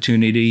that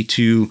opportunity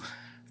to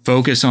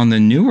focus on the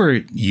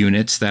newer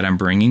units that I'm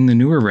bringing, the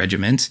newer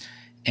regiments,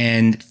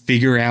 and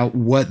figure out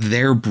what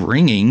they're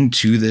bringing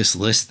to this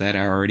list that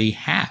I already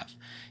have.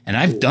 And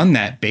I've done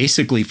that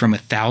basically from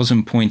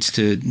 1,000 points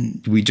to,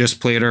 we just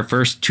played our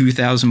first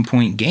 2,000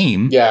 point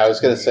game. Yeah, I was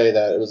going to say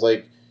that. It was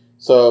like,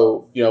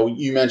 so,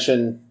 you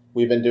mentioned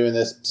we've been doing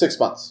this 6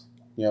 months.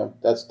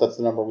 That's the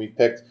number we've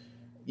picked.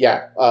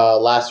 Yeah,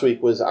 last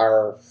week was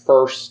our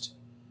first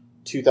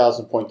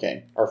 2,000 point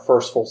game, our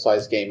first full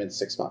size game in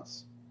 6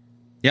 months.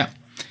 Yeah.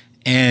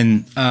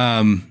 And,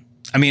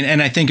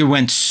 and I think it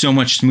went so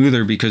much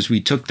smoother because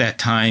we took that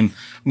time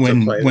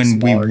when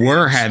we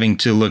were having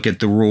to look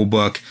at the rule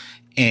book,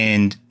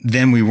 and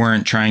then we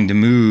weren't trying to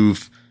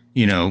move,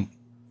 10,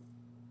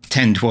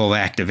 12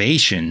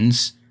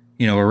 activations,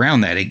 around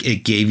that.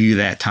 It gave you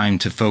that time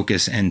to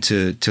focus and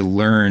to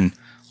learn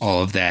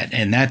all of that.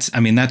 And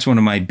that's one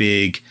of my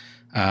big,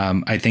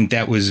 I think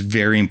that was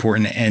very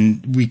important.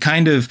 And we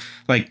kind of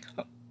like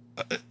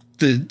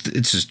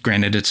it's just,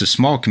 granted it's a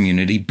small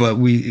community, but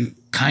we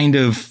kind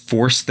of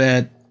forced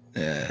that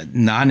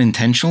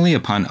non-intentionally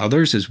upon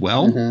others as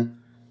well. Mm-hmm.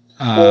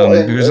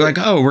 It was like,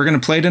 oh, we're going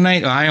to play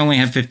tonight. Oh, I only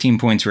have 15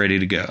 points ready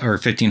to go, or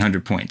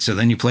 1,500 points. So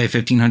then you play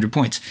 1,500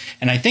 points.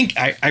 And I think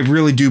I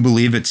really do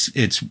believe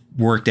it's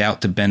worked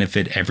out to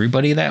benefit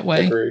everybody that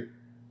way. I agree.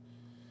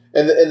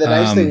 And the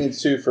nice thing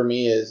too for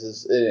me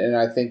is, and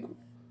I think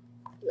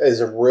as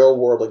a real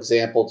world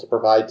example to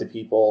provide to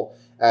people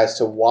as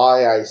to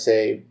why I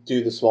say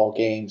do the small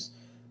games.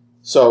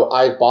 So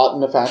I've bought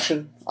in a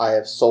faction. I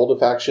have sold a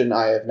faction.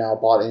 I have now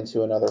bought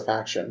into another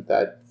faction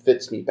that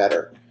fits me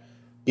better.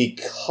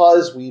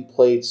 Because we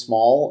played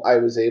small, I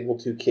was able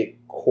to kick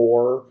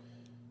core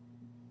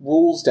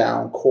rules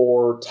down,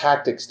 core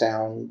tactics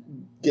down,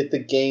 get the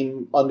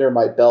game under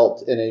my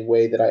belt in a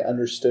way that I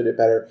understood it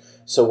better.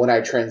 So when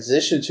I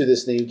transitioned to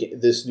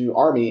this new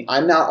army,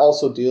 I'm not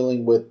also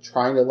dealing with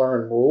trying to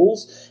learn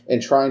rules and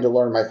trying to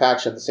learn my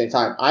faction at the same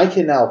time. I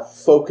can now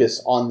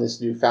focus on this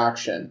new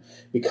faction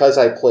because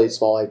I played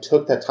small. I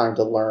took that time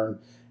to learn,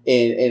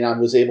 and I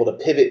was able to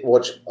pivot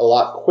a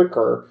lot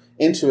quicker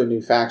into a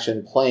new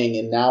faction playing,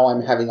 and now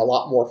I'm having a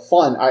lot more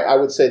fun. I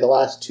would say the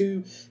last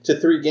 2 to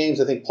 3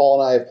 games I think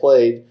Paul and I have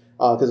played,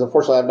 because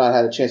unfortunately I've not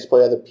had a chance to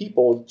play other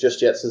people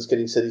just yet since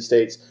getting City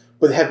States,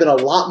 but have been a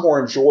lot more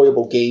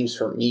enjoyable games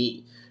for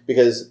me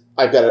because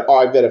I've got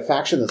a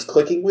faction that's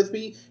clicking with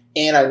me,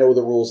 and I know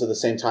the rules at the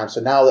same time. So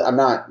now that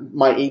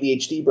my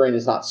ADHD brain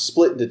is not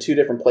split into 2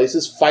 different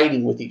places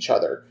fighting with each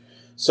other.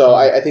 So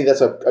I think that's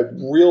a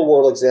real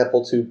world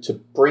example to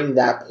bring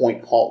that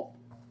point home.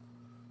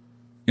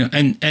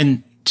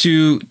 And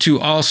to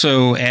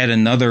also add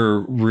another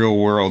real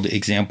world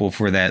example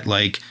for that,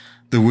 like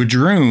the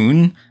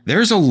Wadroon,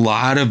 there's a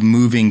lot of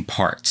moving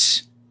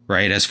parts,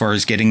 right? As far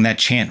as getting that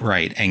chant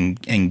right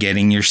and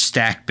getting your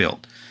stack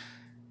built.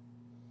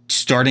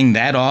 Starting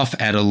that off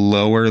at a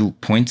lower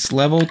points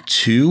level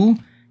too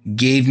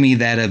gave me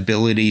that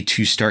ability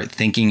to start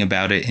thinking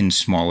about it in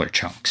smaller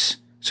chunks.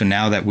 So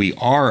now that we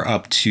are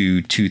up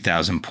to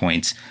 2,000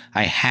 points,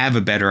 I have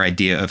a better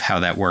idea of how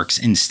that works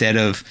instead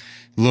of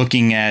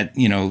looking at,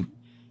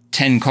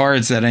 10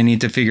 cards that I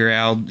need to figure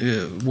out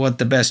what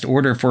the best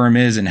order for them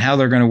is and how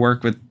they're going to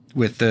work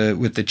with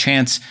the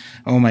chance.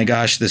 Oh my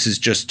gosh, this is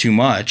just too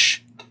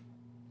much.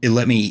 It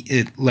let me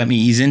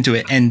ease into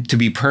it. And to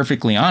be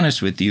perfectly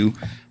honest with you,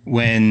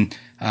 when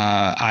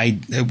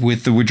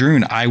with the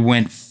Wadroon, I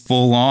went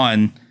full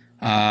on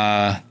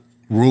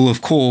rule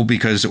of cool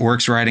because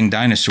orcs riding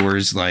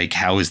dinosaurs, like,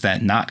 how is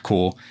that not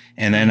cool?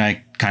 And then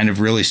I kind of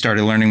really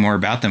started learning more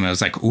about them. I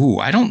was like, ooh,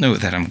 I don't know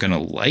that I'm going to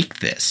like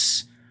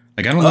this.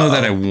 Like, I don't know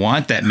that I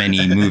want that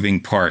many moving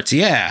parts.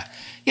 Yeah.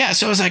 Yeah.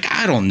 So I was like,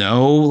 I don't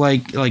know,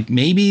 like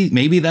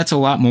maybe that's a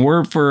lot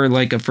more for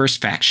like a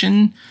first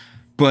faction,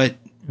 but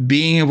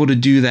being able to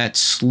do that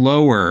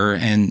slower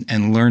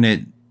and learn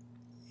it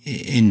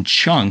in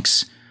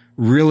chunks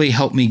really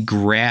helped me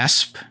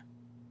grasp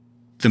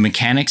the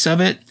mechanics of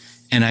it.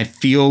 And I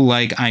feel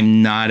like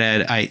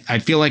I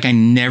feel like I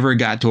never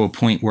got to a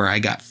point where I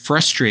got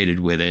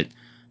frustrated with it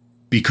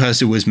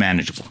because it was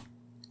manageable.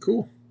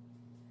 Cool.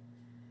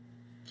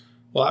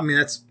 Well,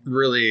 that's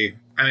really,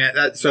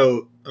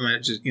 so I'm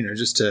going to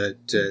just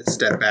to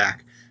step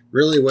back,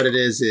 really what it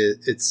is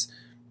it's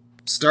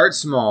start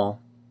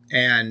small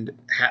and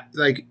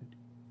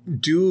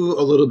do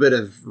a little bit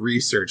of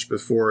research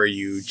before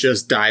you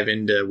just dive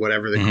into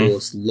whatever the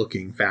coolest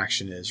looking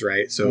faction is,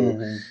 right?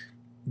 So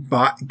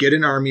get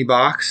an army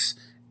box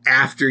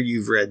after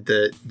you've read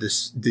the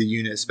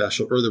unit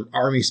special or the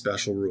army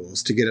special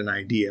rules to get an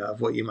idea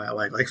of what you might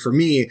like. Like for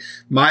me,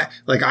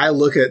 I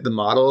look at the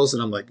models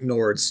and I'm like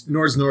Nords,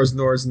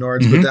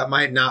 but that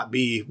might not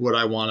be what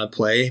I want to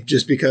play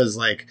just because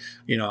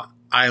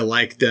I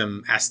like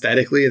them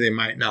aesthetically. They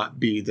might not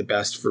be the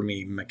best for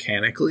me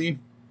mechanically.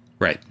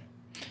 Right.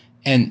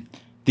 And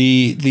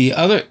the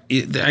other,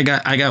 I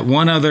got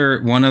one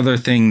other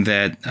thing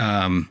that,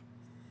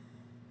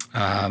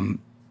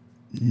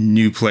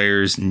 new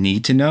players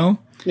need to know.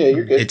 Yeah,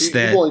 you're good.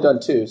 You've only done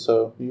 2,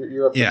 so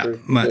you're up to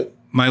 3.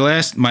 My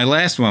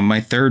last one, my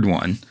third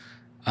one,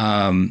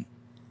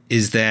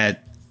 is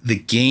that the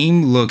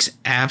game looks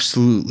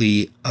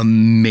absolutely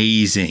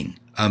amazing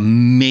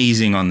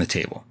on the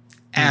table.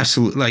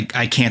 Absolutely, like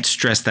I can't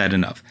stress that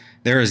enough.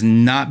 There has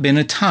not been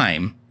a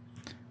time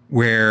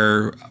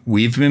where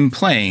we've been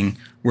playing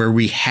where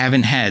we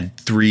haven't had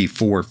 3,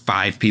 4,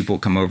 5 people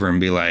come over and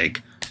be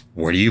like,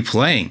 "What are you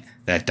playing?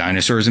 That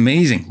dinosaur is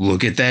amazing.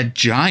 Look at that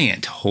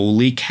giant.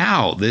 Holy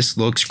cow. This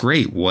looks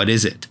great. What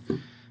is it?"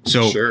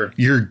 So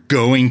You're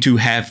going to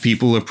have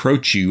people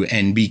approach you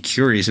and be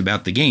curious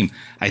about the game.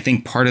 I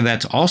think part of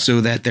that's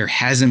also that there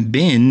hasn't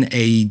been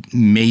a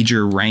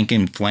major rank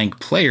and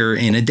flank player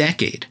in a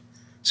decade.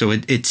 So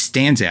it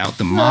stands out.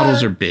 The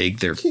models are big.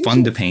 They're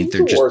fun to paint.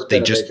 They're just a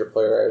major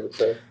player, I would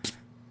say.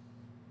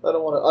 I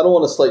don't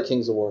want to slight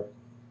Kings of War.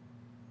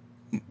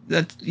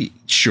 That's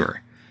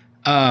sure.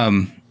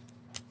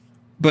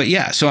 But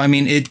yeah, so I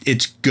mean,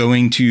 it's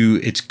going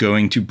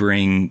to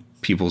bring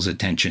people's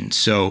attention.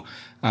 So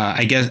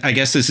I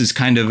guess this is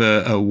kind of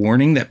a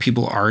warning that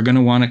people are going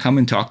to want to come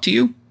and talk to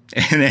you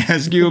and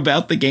ask you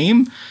about the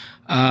game.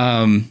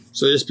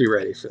 So just be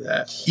ready for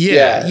that.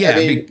 Yeah. I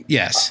mean,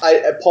 yes.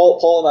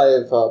 Paul and I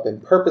have been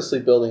purposely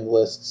building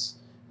lists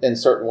in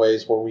certain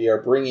ways where we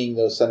are bringing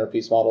those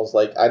centerpiece models.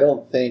 Like I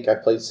don't think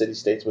I've played City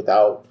States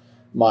without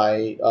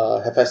my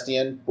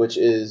Hephaestian, which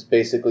is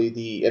basically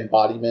the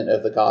embodiment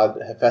of the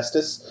god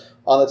Hephaestus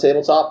on the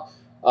tabletop.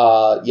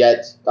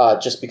 Yet,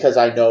 just because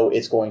I know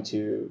it's going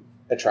to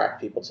attract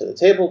people to the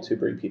table, to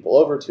bring people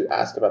over, to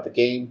ask about the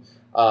game.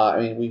 I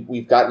mean,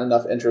 we've gotten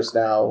enough interest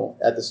now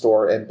at the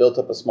store and built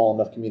up a small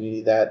enough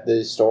community that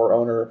the store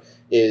owner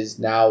is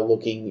now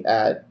looking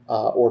at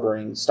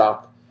ordering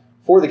stock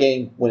for the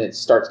game when it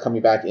starts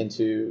coming back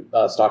into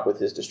stock with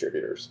his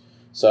distributors.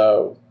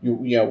 So,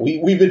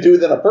 we've been doing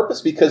that on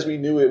purpose because we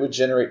knew it would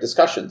generate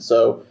discussion.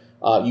 So,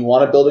 you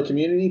want to build a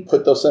community,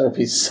 put those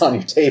centerpieces on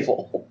your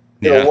table.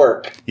 It'll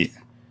work. Yeah.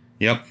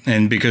 Yep.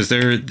 And because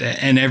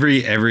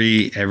every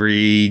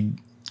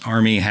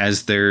army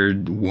has their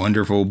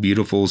wonderful,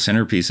 beautiful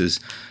centerpieces.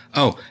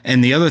 Oh,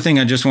 and the other thing,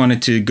 I just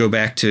wanted to go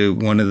back to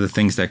one of the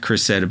things that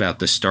Chris said about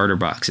the starter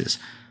boxes.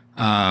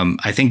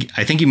 I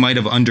think you might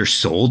have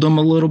undersold them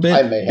a little bit.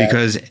 I may have.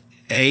 Because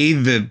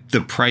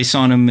the price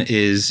on them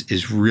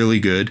is really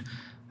good.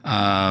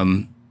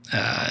 MSRP,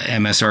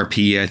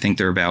 I think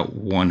they're about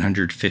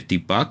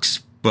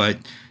 $150, but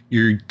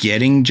you're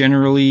getting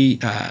generally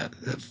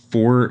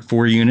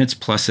 4 units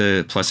plus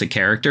a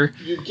character.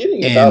 You're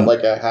getting about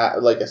like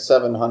a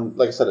 700,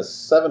 like I said, a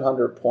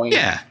 700 point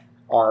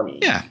army.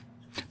 Yeah.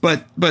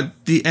 But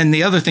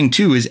the other thing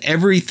too is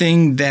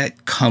everything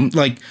that comes,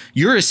 like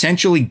you're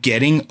essentially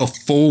getting a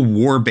full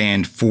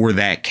warband for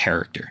that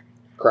character.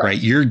 Correct. Right?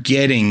 You're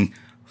getting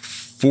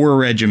 4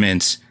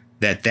 regiments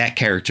that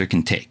character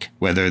can take,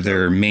 whether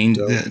they're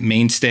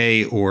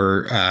mainstay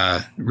or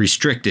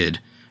restricted,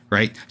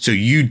 right? So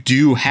you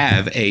do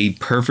have a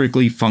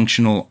perfectly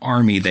functional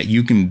army that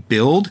you can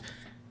build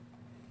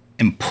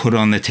and put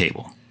on the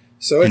table.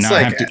 So it's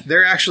like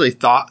they're actually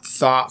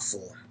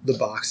thoughtful. The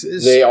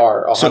boxes. They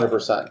are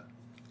 100%.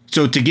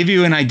 So to give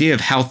you an idea of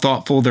how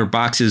thoughtful their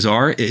boxes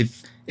are,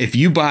 if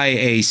you buy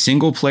a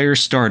single player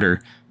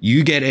starter,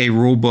 you get a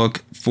rule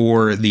book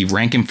for the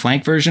rank and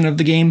flank version of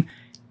the game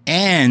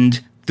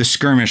and the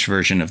skirmish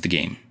version of the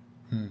game.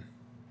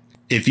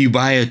 If you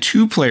buy a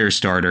 2-player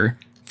starter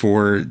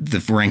for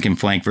the rank and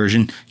flank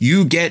version,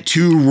 you get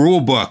 2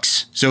 rule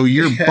books. So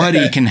your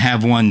buddy can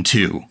have one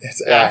too.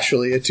 It's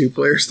actually a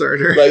 2-player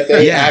starter. Like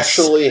they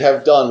actually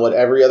have done what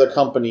every other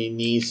company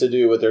needs to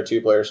do with their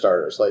 2-player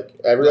starters. Like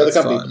every other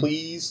company,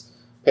 please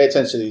pay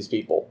attention to these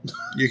people.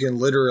 You can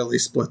literally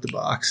split the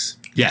box.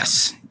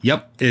 Yes.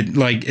 Yep.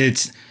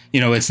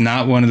 It's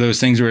not one of those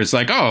things where it's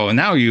like, oh,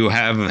 now you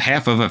have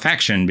half of a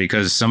faction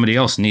because somebody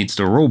else needs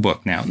the rule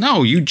book now.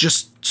 No, you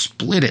just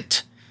split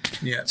it.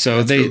 Yeah.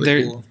 So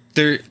they're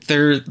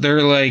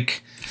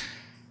like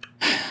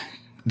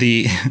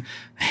the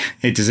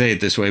hate to say it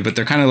this way, but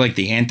they're kind of like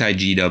the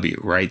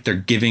anti-GW, right? They're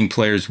giving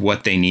players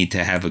what they need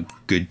to have a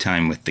good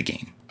time with the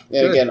game.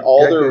 And again,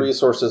 all their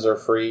resources are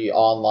free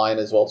online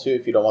as well too.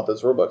 If you don't want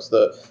those rulebooks,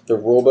 the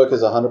rulebook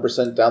is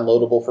 100%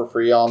 downloadable for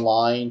free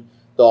online.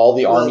 All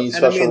the army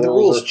special the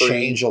rules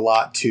change a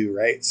lot too,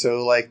 right?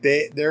 So like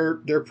they're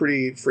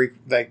pretty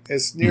like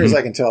as near as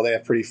I can tell, they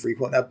have pretty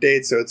frequent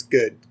updates. So it's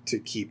good to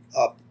keep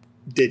up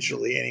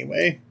digitally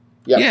anyway.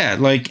 Yep. Yeah,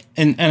 like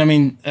and I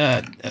mean,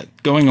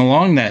 going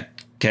along that,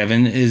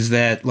 Kevin, is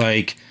that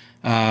like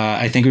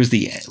I think it was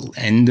the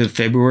end of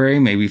February,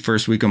 maybe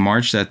first week of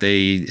March, that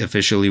they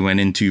officially went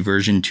into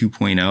version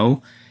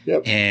 2.0.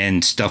 Yep.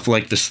 And stuff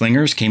like the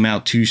slingers came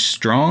out too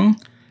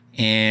strong.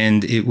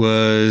 And it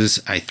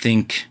was, I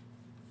think,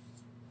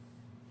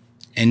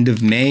 end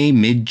of May,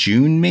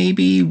 mid-June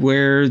maybe,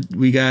 where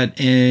we got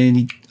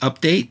an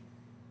update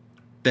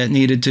that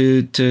needed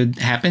to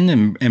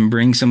happen and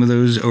bring some of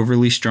those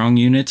overly strong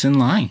units in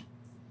line.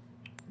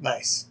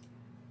 Nice.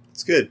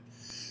 It's good.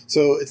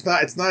 So it's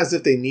not as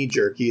if they knee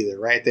jerk either,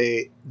 right?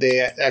 They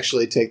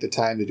actually take the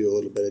time to do a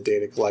little bit of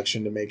data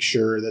collection to make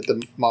sure that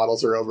the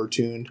models are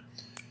overtuned.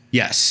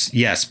 Yes.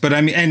 But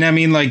I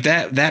mean like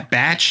that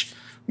batch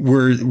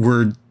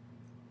were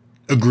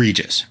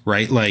egregious,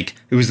 right? Like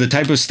it was the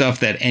type of stuff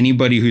that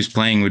anybody who's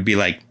playing would be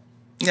like,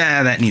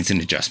 yeah, that needs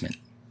an adjustment.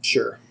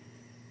 Sure.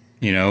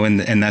 You know,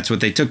 and that's what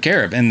they took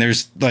care of. And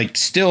there's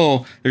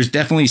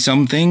definitely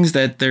some things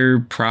that they're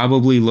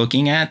probably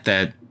looking at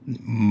that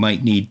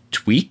might need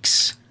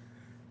tweaks.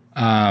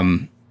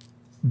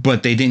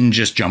 But they didn't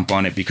just jump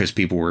on it because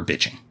people were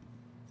bitching.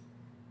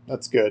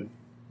 That's good.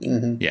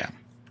 Mm-hmm. Yeah.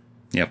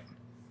 Yep.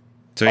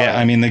 So yeah,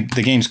 I mean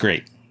the game's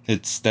great.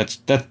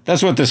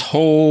 That's what this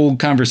whole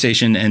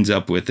conversation ends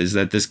up with, is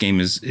that this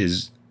game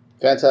is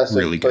fantastic.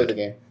 Really Play good. the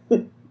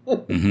game.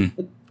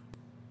 Mm-hmm.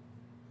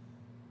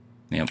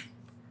 Yep.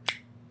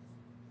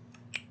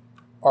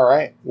 All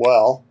right.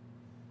 Well,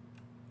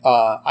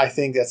 I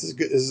think that's as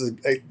good.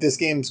 This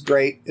game's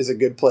great. Is a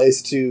good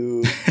place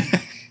to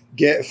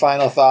get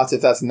final thoughts,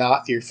 if that's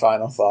not your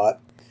final thought.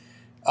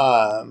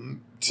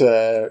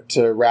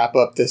 To wrap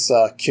up this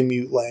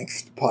commute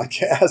length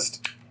podcast.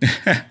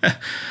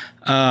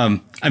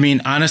 I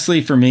mean,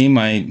 honestly, for me,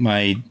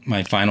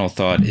 my final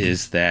thought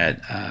is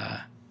that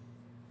I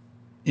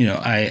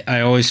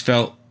always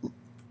felt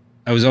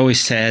I was always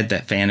sad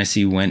that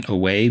fantasy went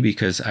away,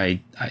 because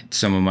I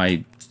some of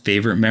my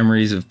favorite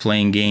memories of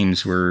playing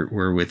games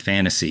were with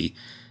fantasy,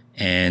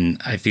 and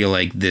I feel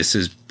like this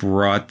has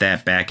brought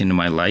that back into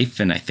my life,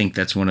 and I think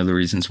that's one of the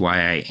reasons why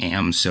I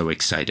am so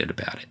excited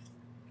about it.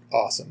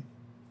 Awesome.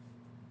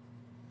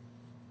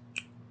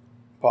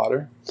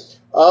 Potter?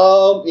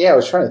 Yeah, I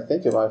was trying to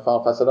think of my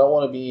final thoughts. I don't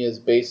want to be as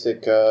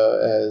basic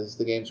as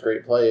the game's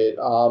great. Play it.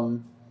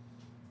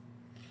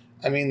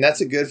 I mean, that's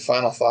a good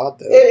final thought,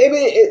 though.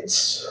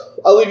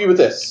 I'll leave you with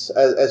this.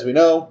 As we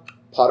know,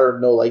 Potter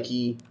no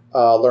likey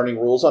learning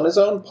rules on his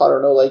own.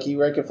 Potter no likey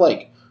rank and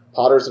flank.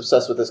 Potter's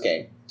obsessed with this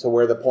game, to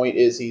where the point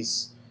is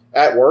he's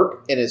at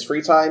work in his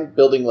free time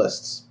building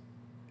lists.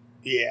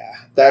 Yeah,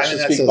 that should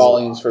speak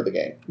volumes for the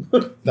game.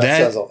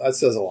 that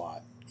says a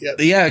lot. Yep.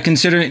 Yeah,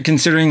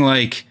 considering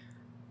like,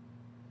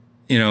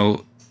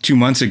 2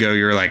 months ago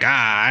you were like,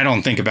 I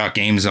don't think about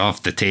games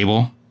off the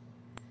table.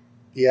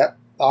 Yep.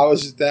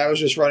 That was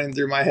just running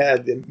through my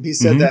head. He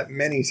said that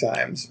many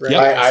times. Right?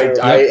 Yep.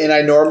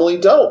 I normally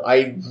don't.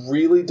 I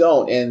really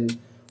don't. And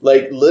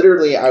like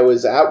literally, I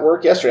was at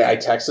work yesterday. I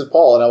texted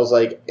Paul and I was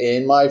like,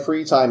 in my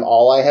free time,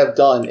 all I have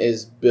done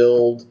is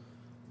build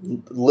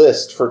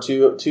list for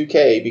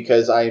 2K,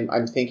 because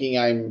I'm thinking,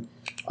 I'm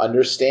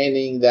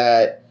understanding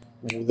that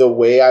the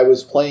way I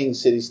was playing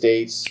City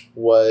States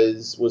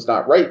was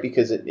not right,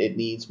 because it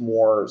needs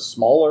more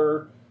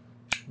smaller,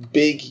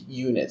 big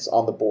units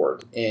on the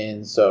board.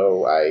 And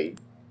so I've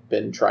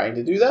been trying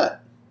to do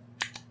that.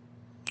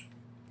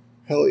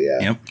 Hell yeah.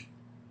 Yep.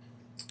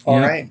 All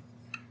right.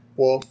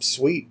 Well,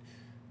 sweet.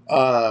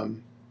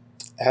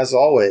 As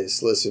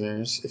always,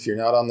 listeners, if you're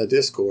not on the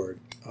Discord,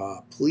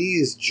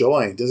 please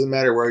join. Doesn't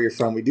matter where you're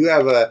from. We do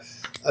have a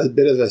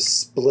bit of a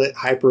split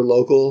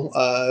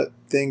hyper-local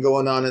thing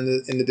going on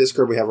in the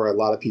Discord. We have a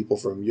lot of people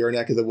from your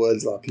neck of the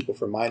woods, a lot of people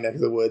from my neck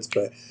of the woods,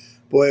 but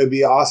boy, it would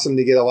be awesome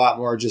to get a lot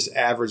more just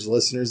average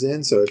listeners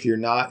in. So if you're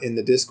not in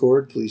the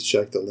Discord, please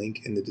check the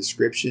link in the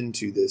description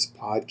to this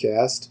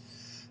podcast.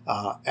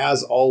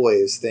 As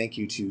always, thank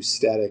you to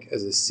Static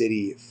as a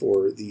City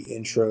for the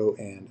intro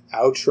and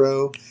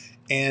outro.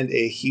 And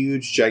a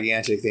huge,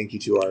 gigantic thank you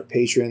to our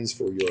patrons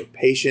for your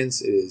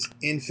patience. It is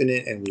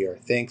infinite, and we are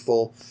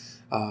thankful.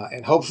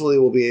 And hopefully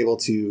we'll be able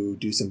to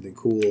do something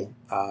cool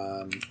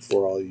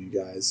for all you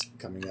guys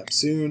coming up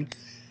soon.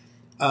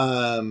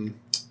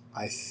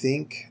 I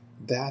think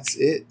that's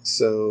it.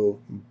 So,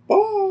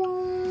 bye.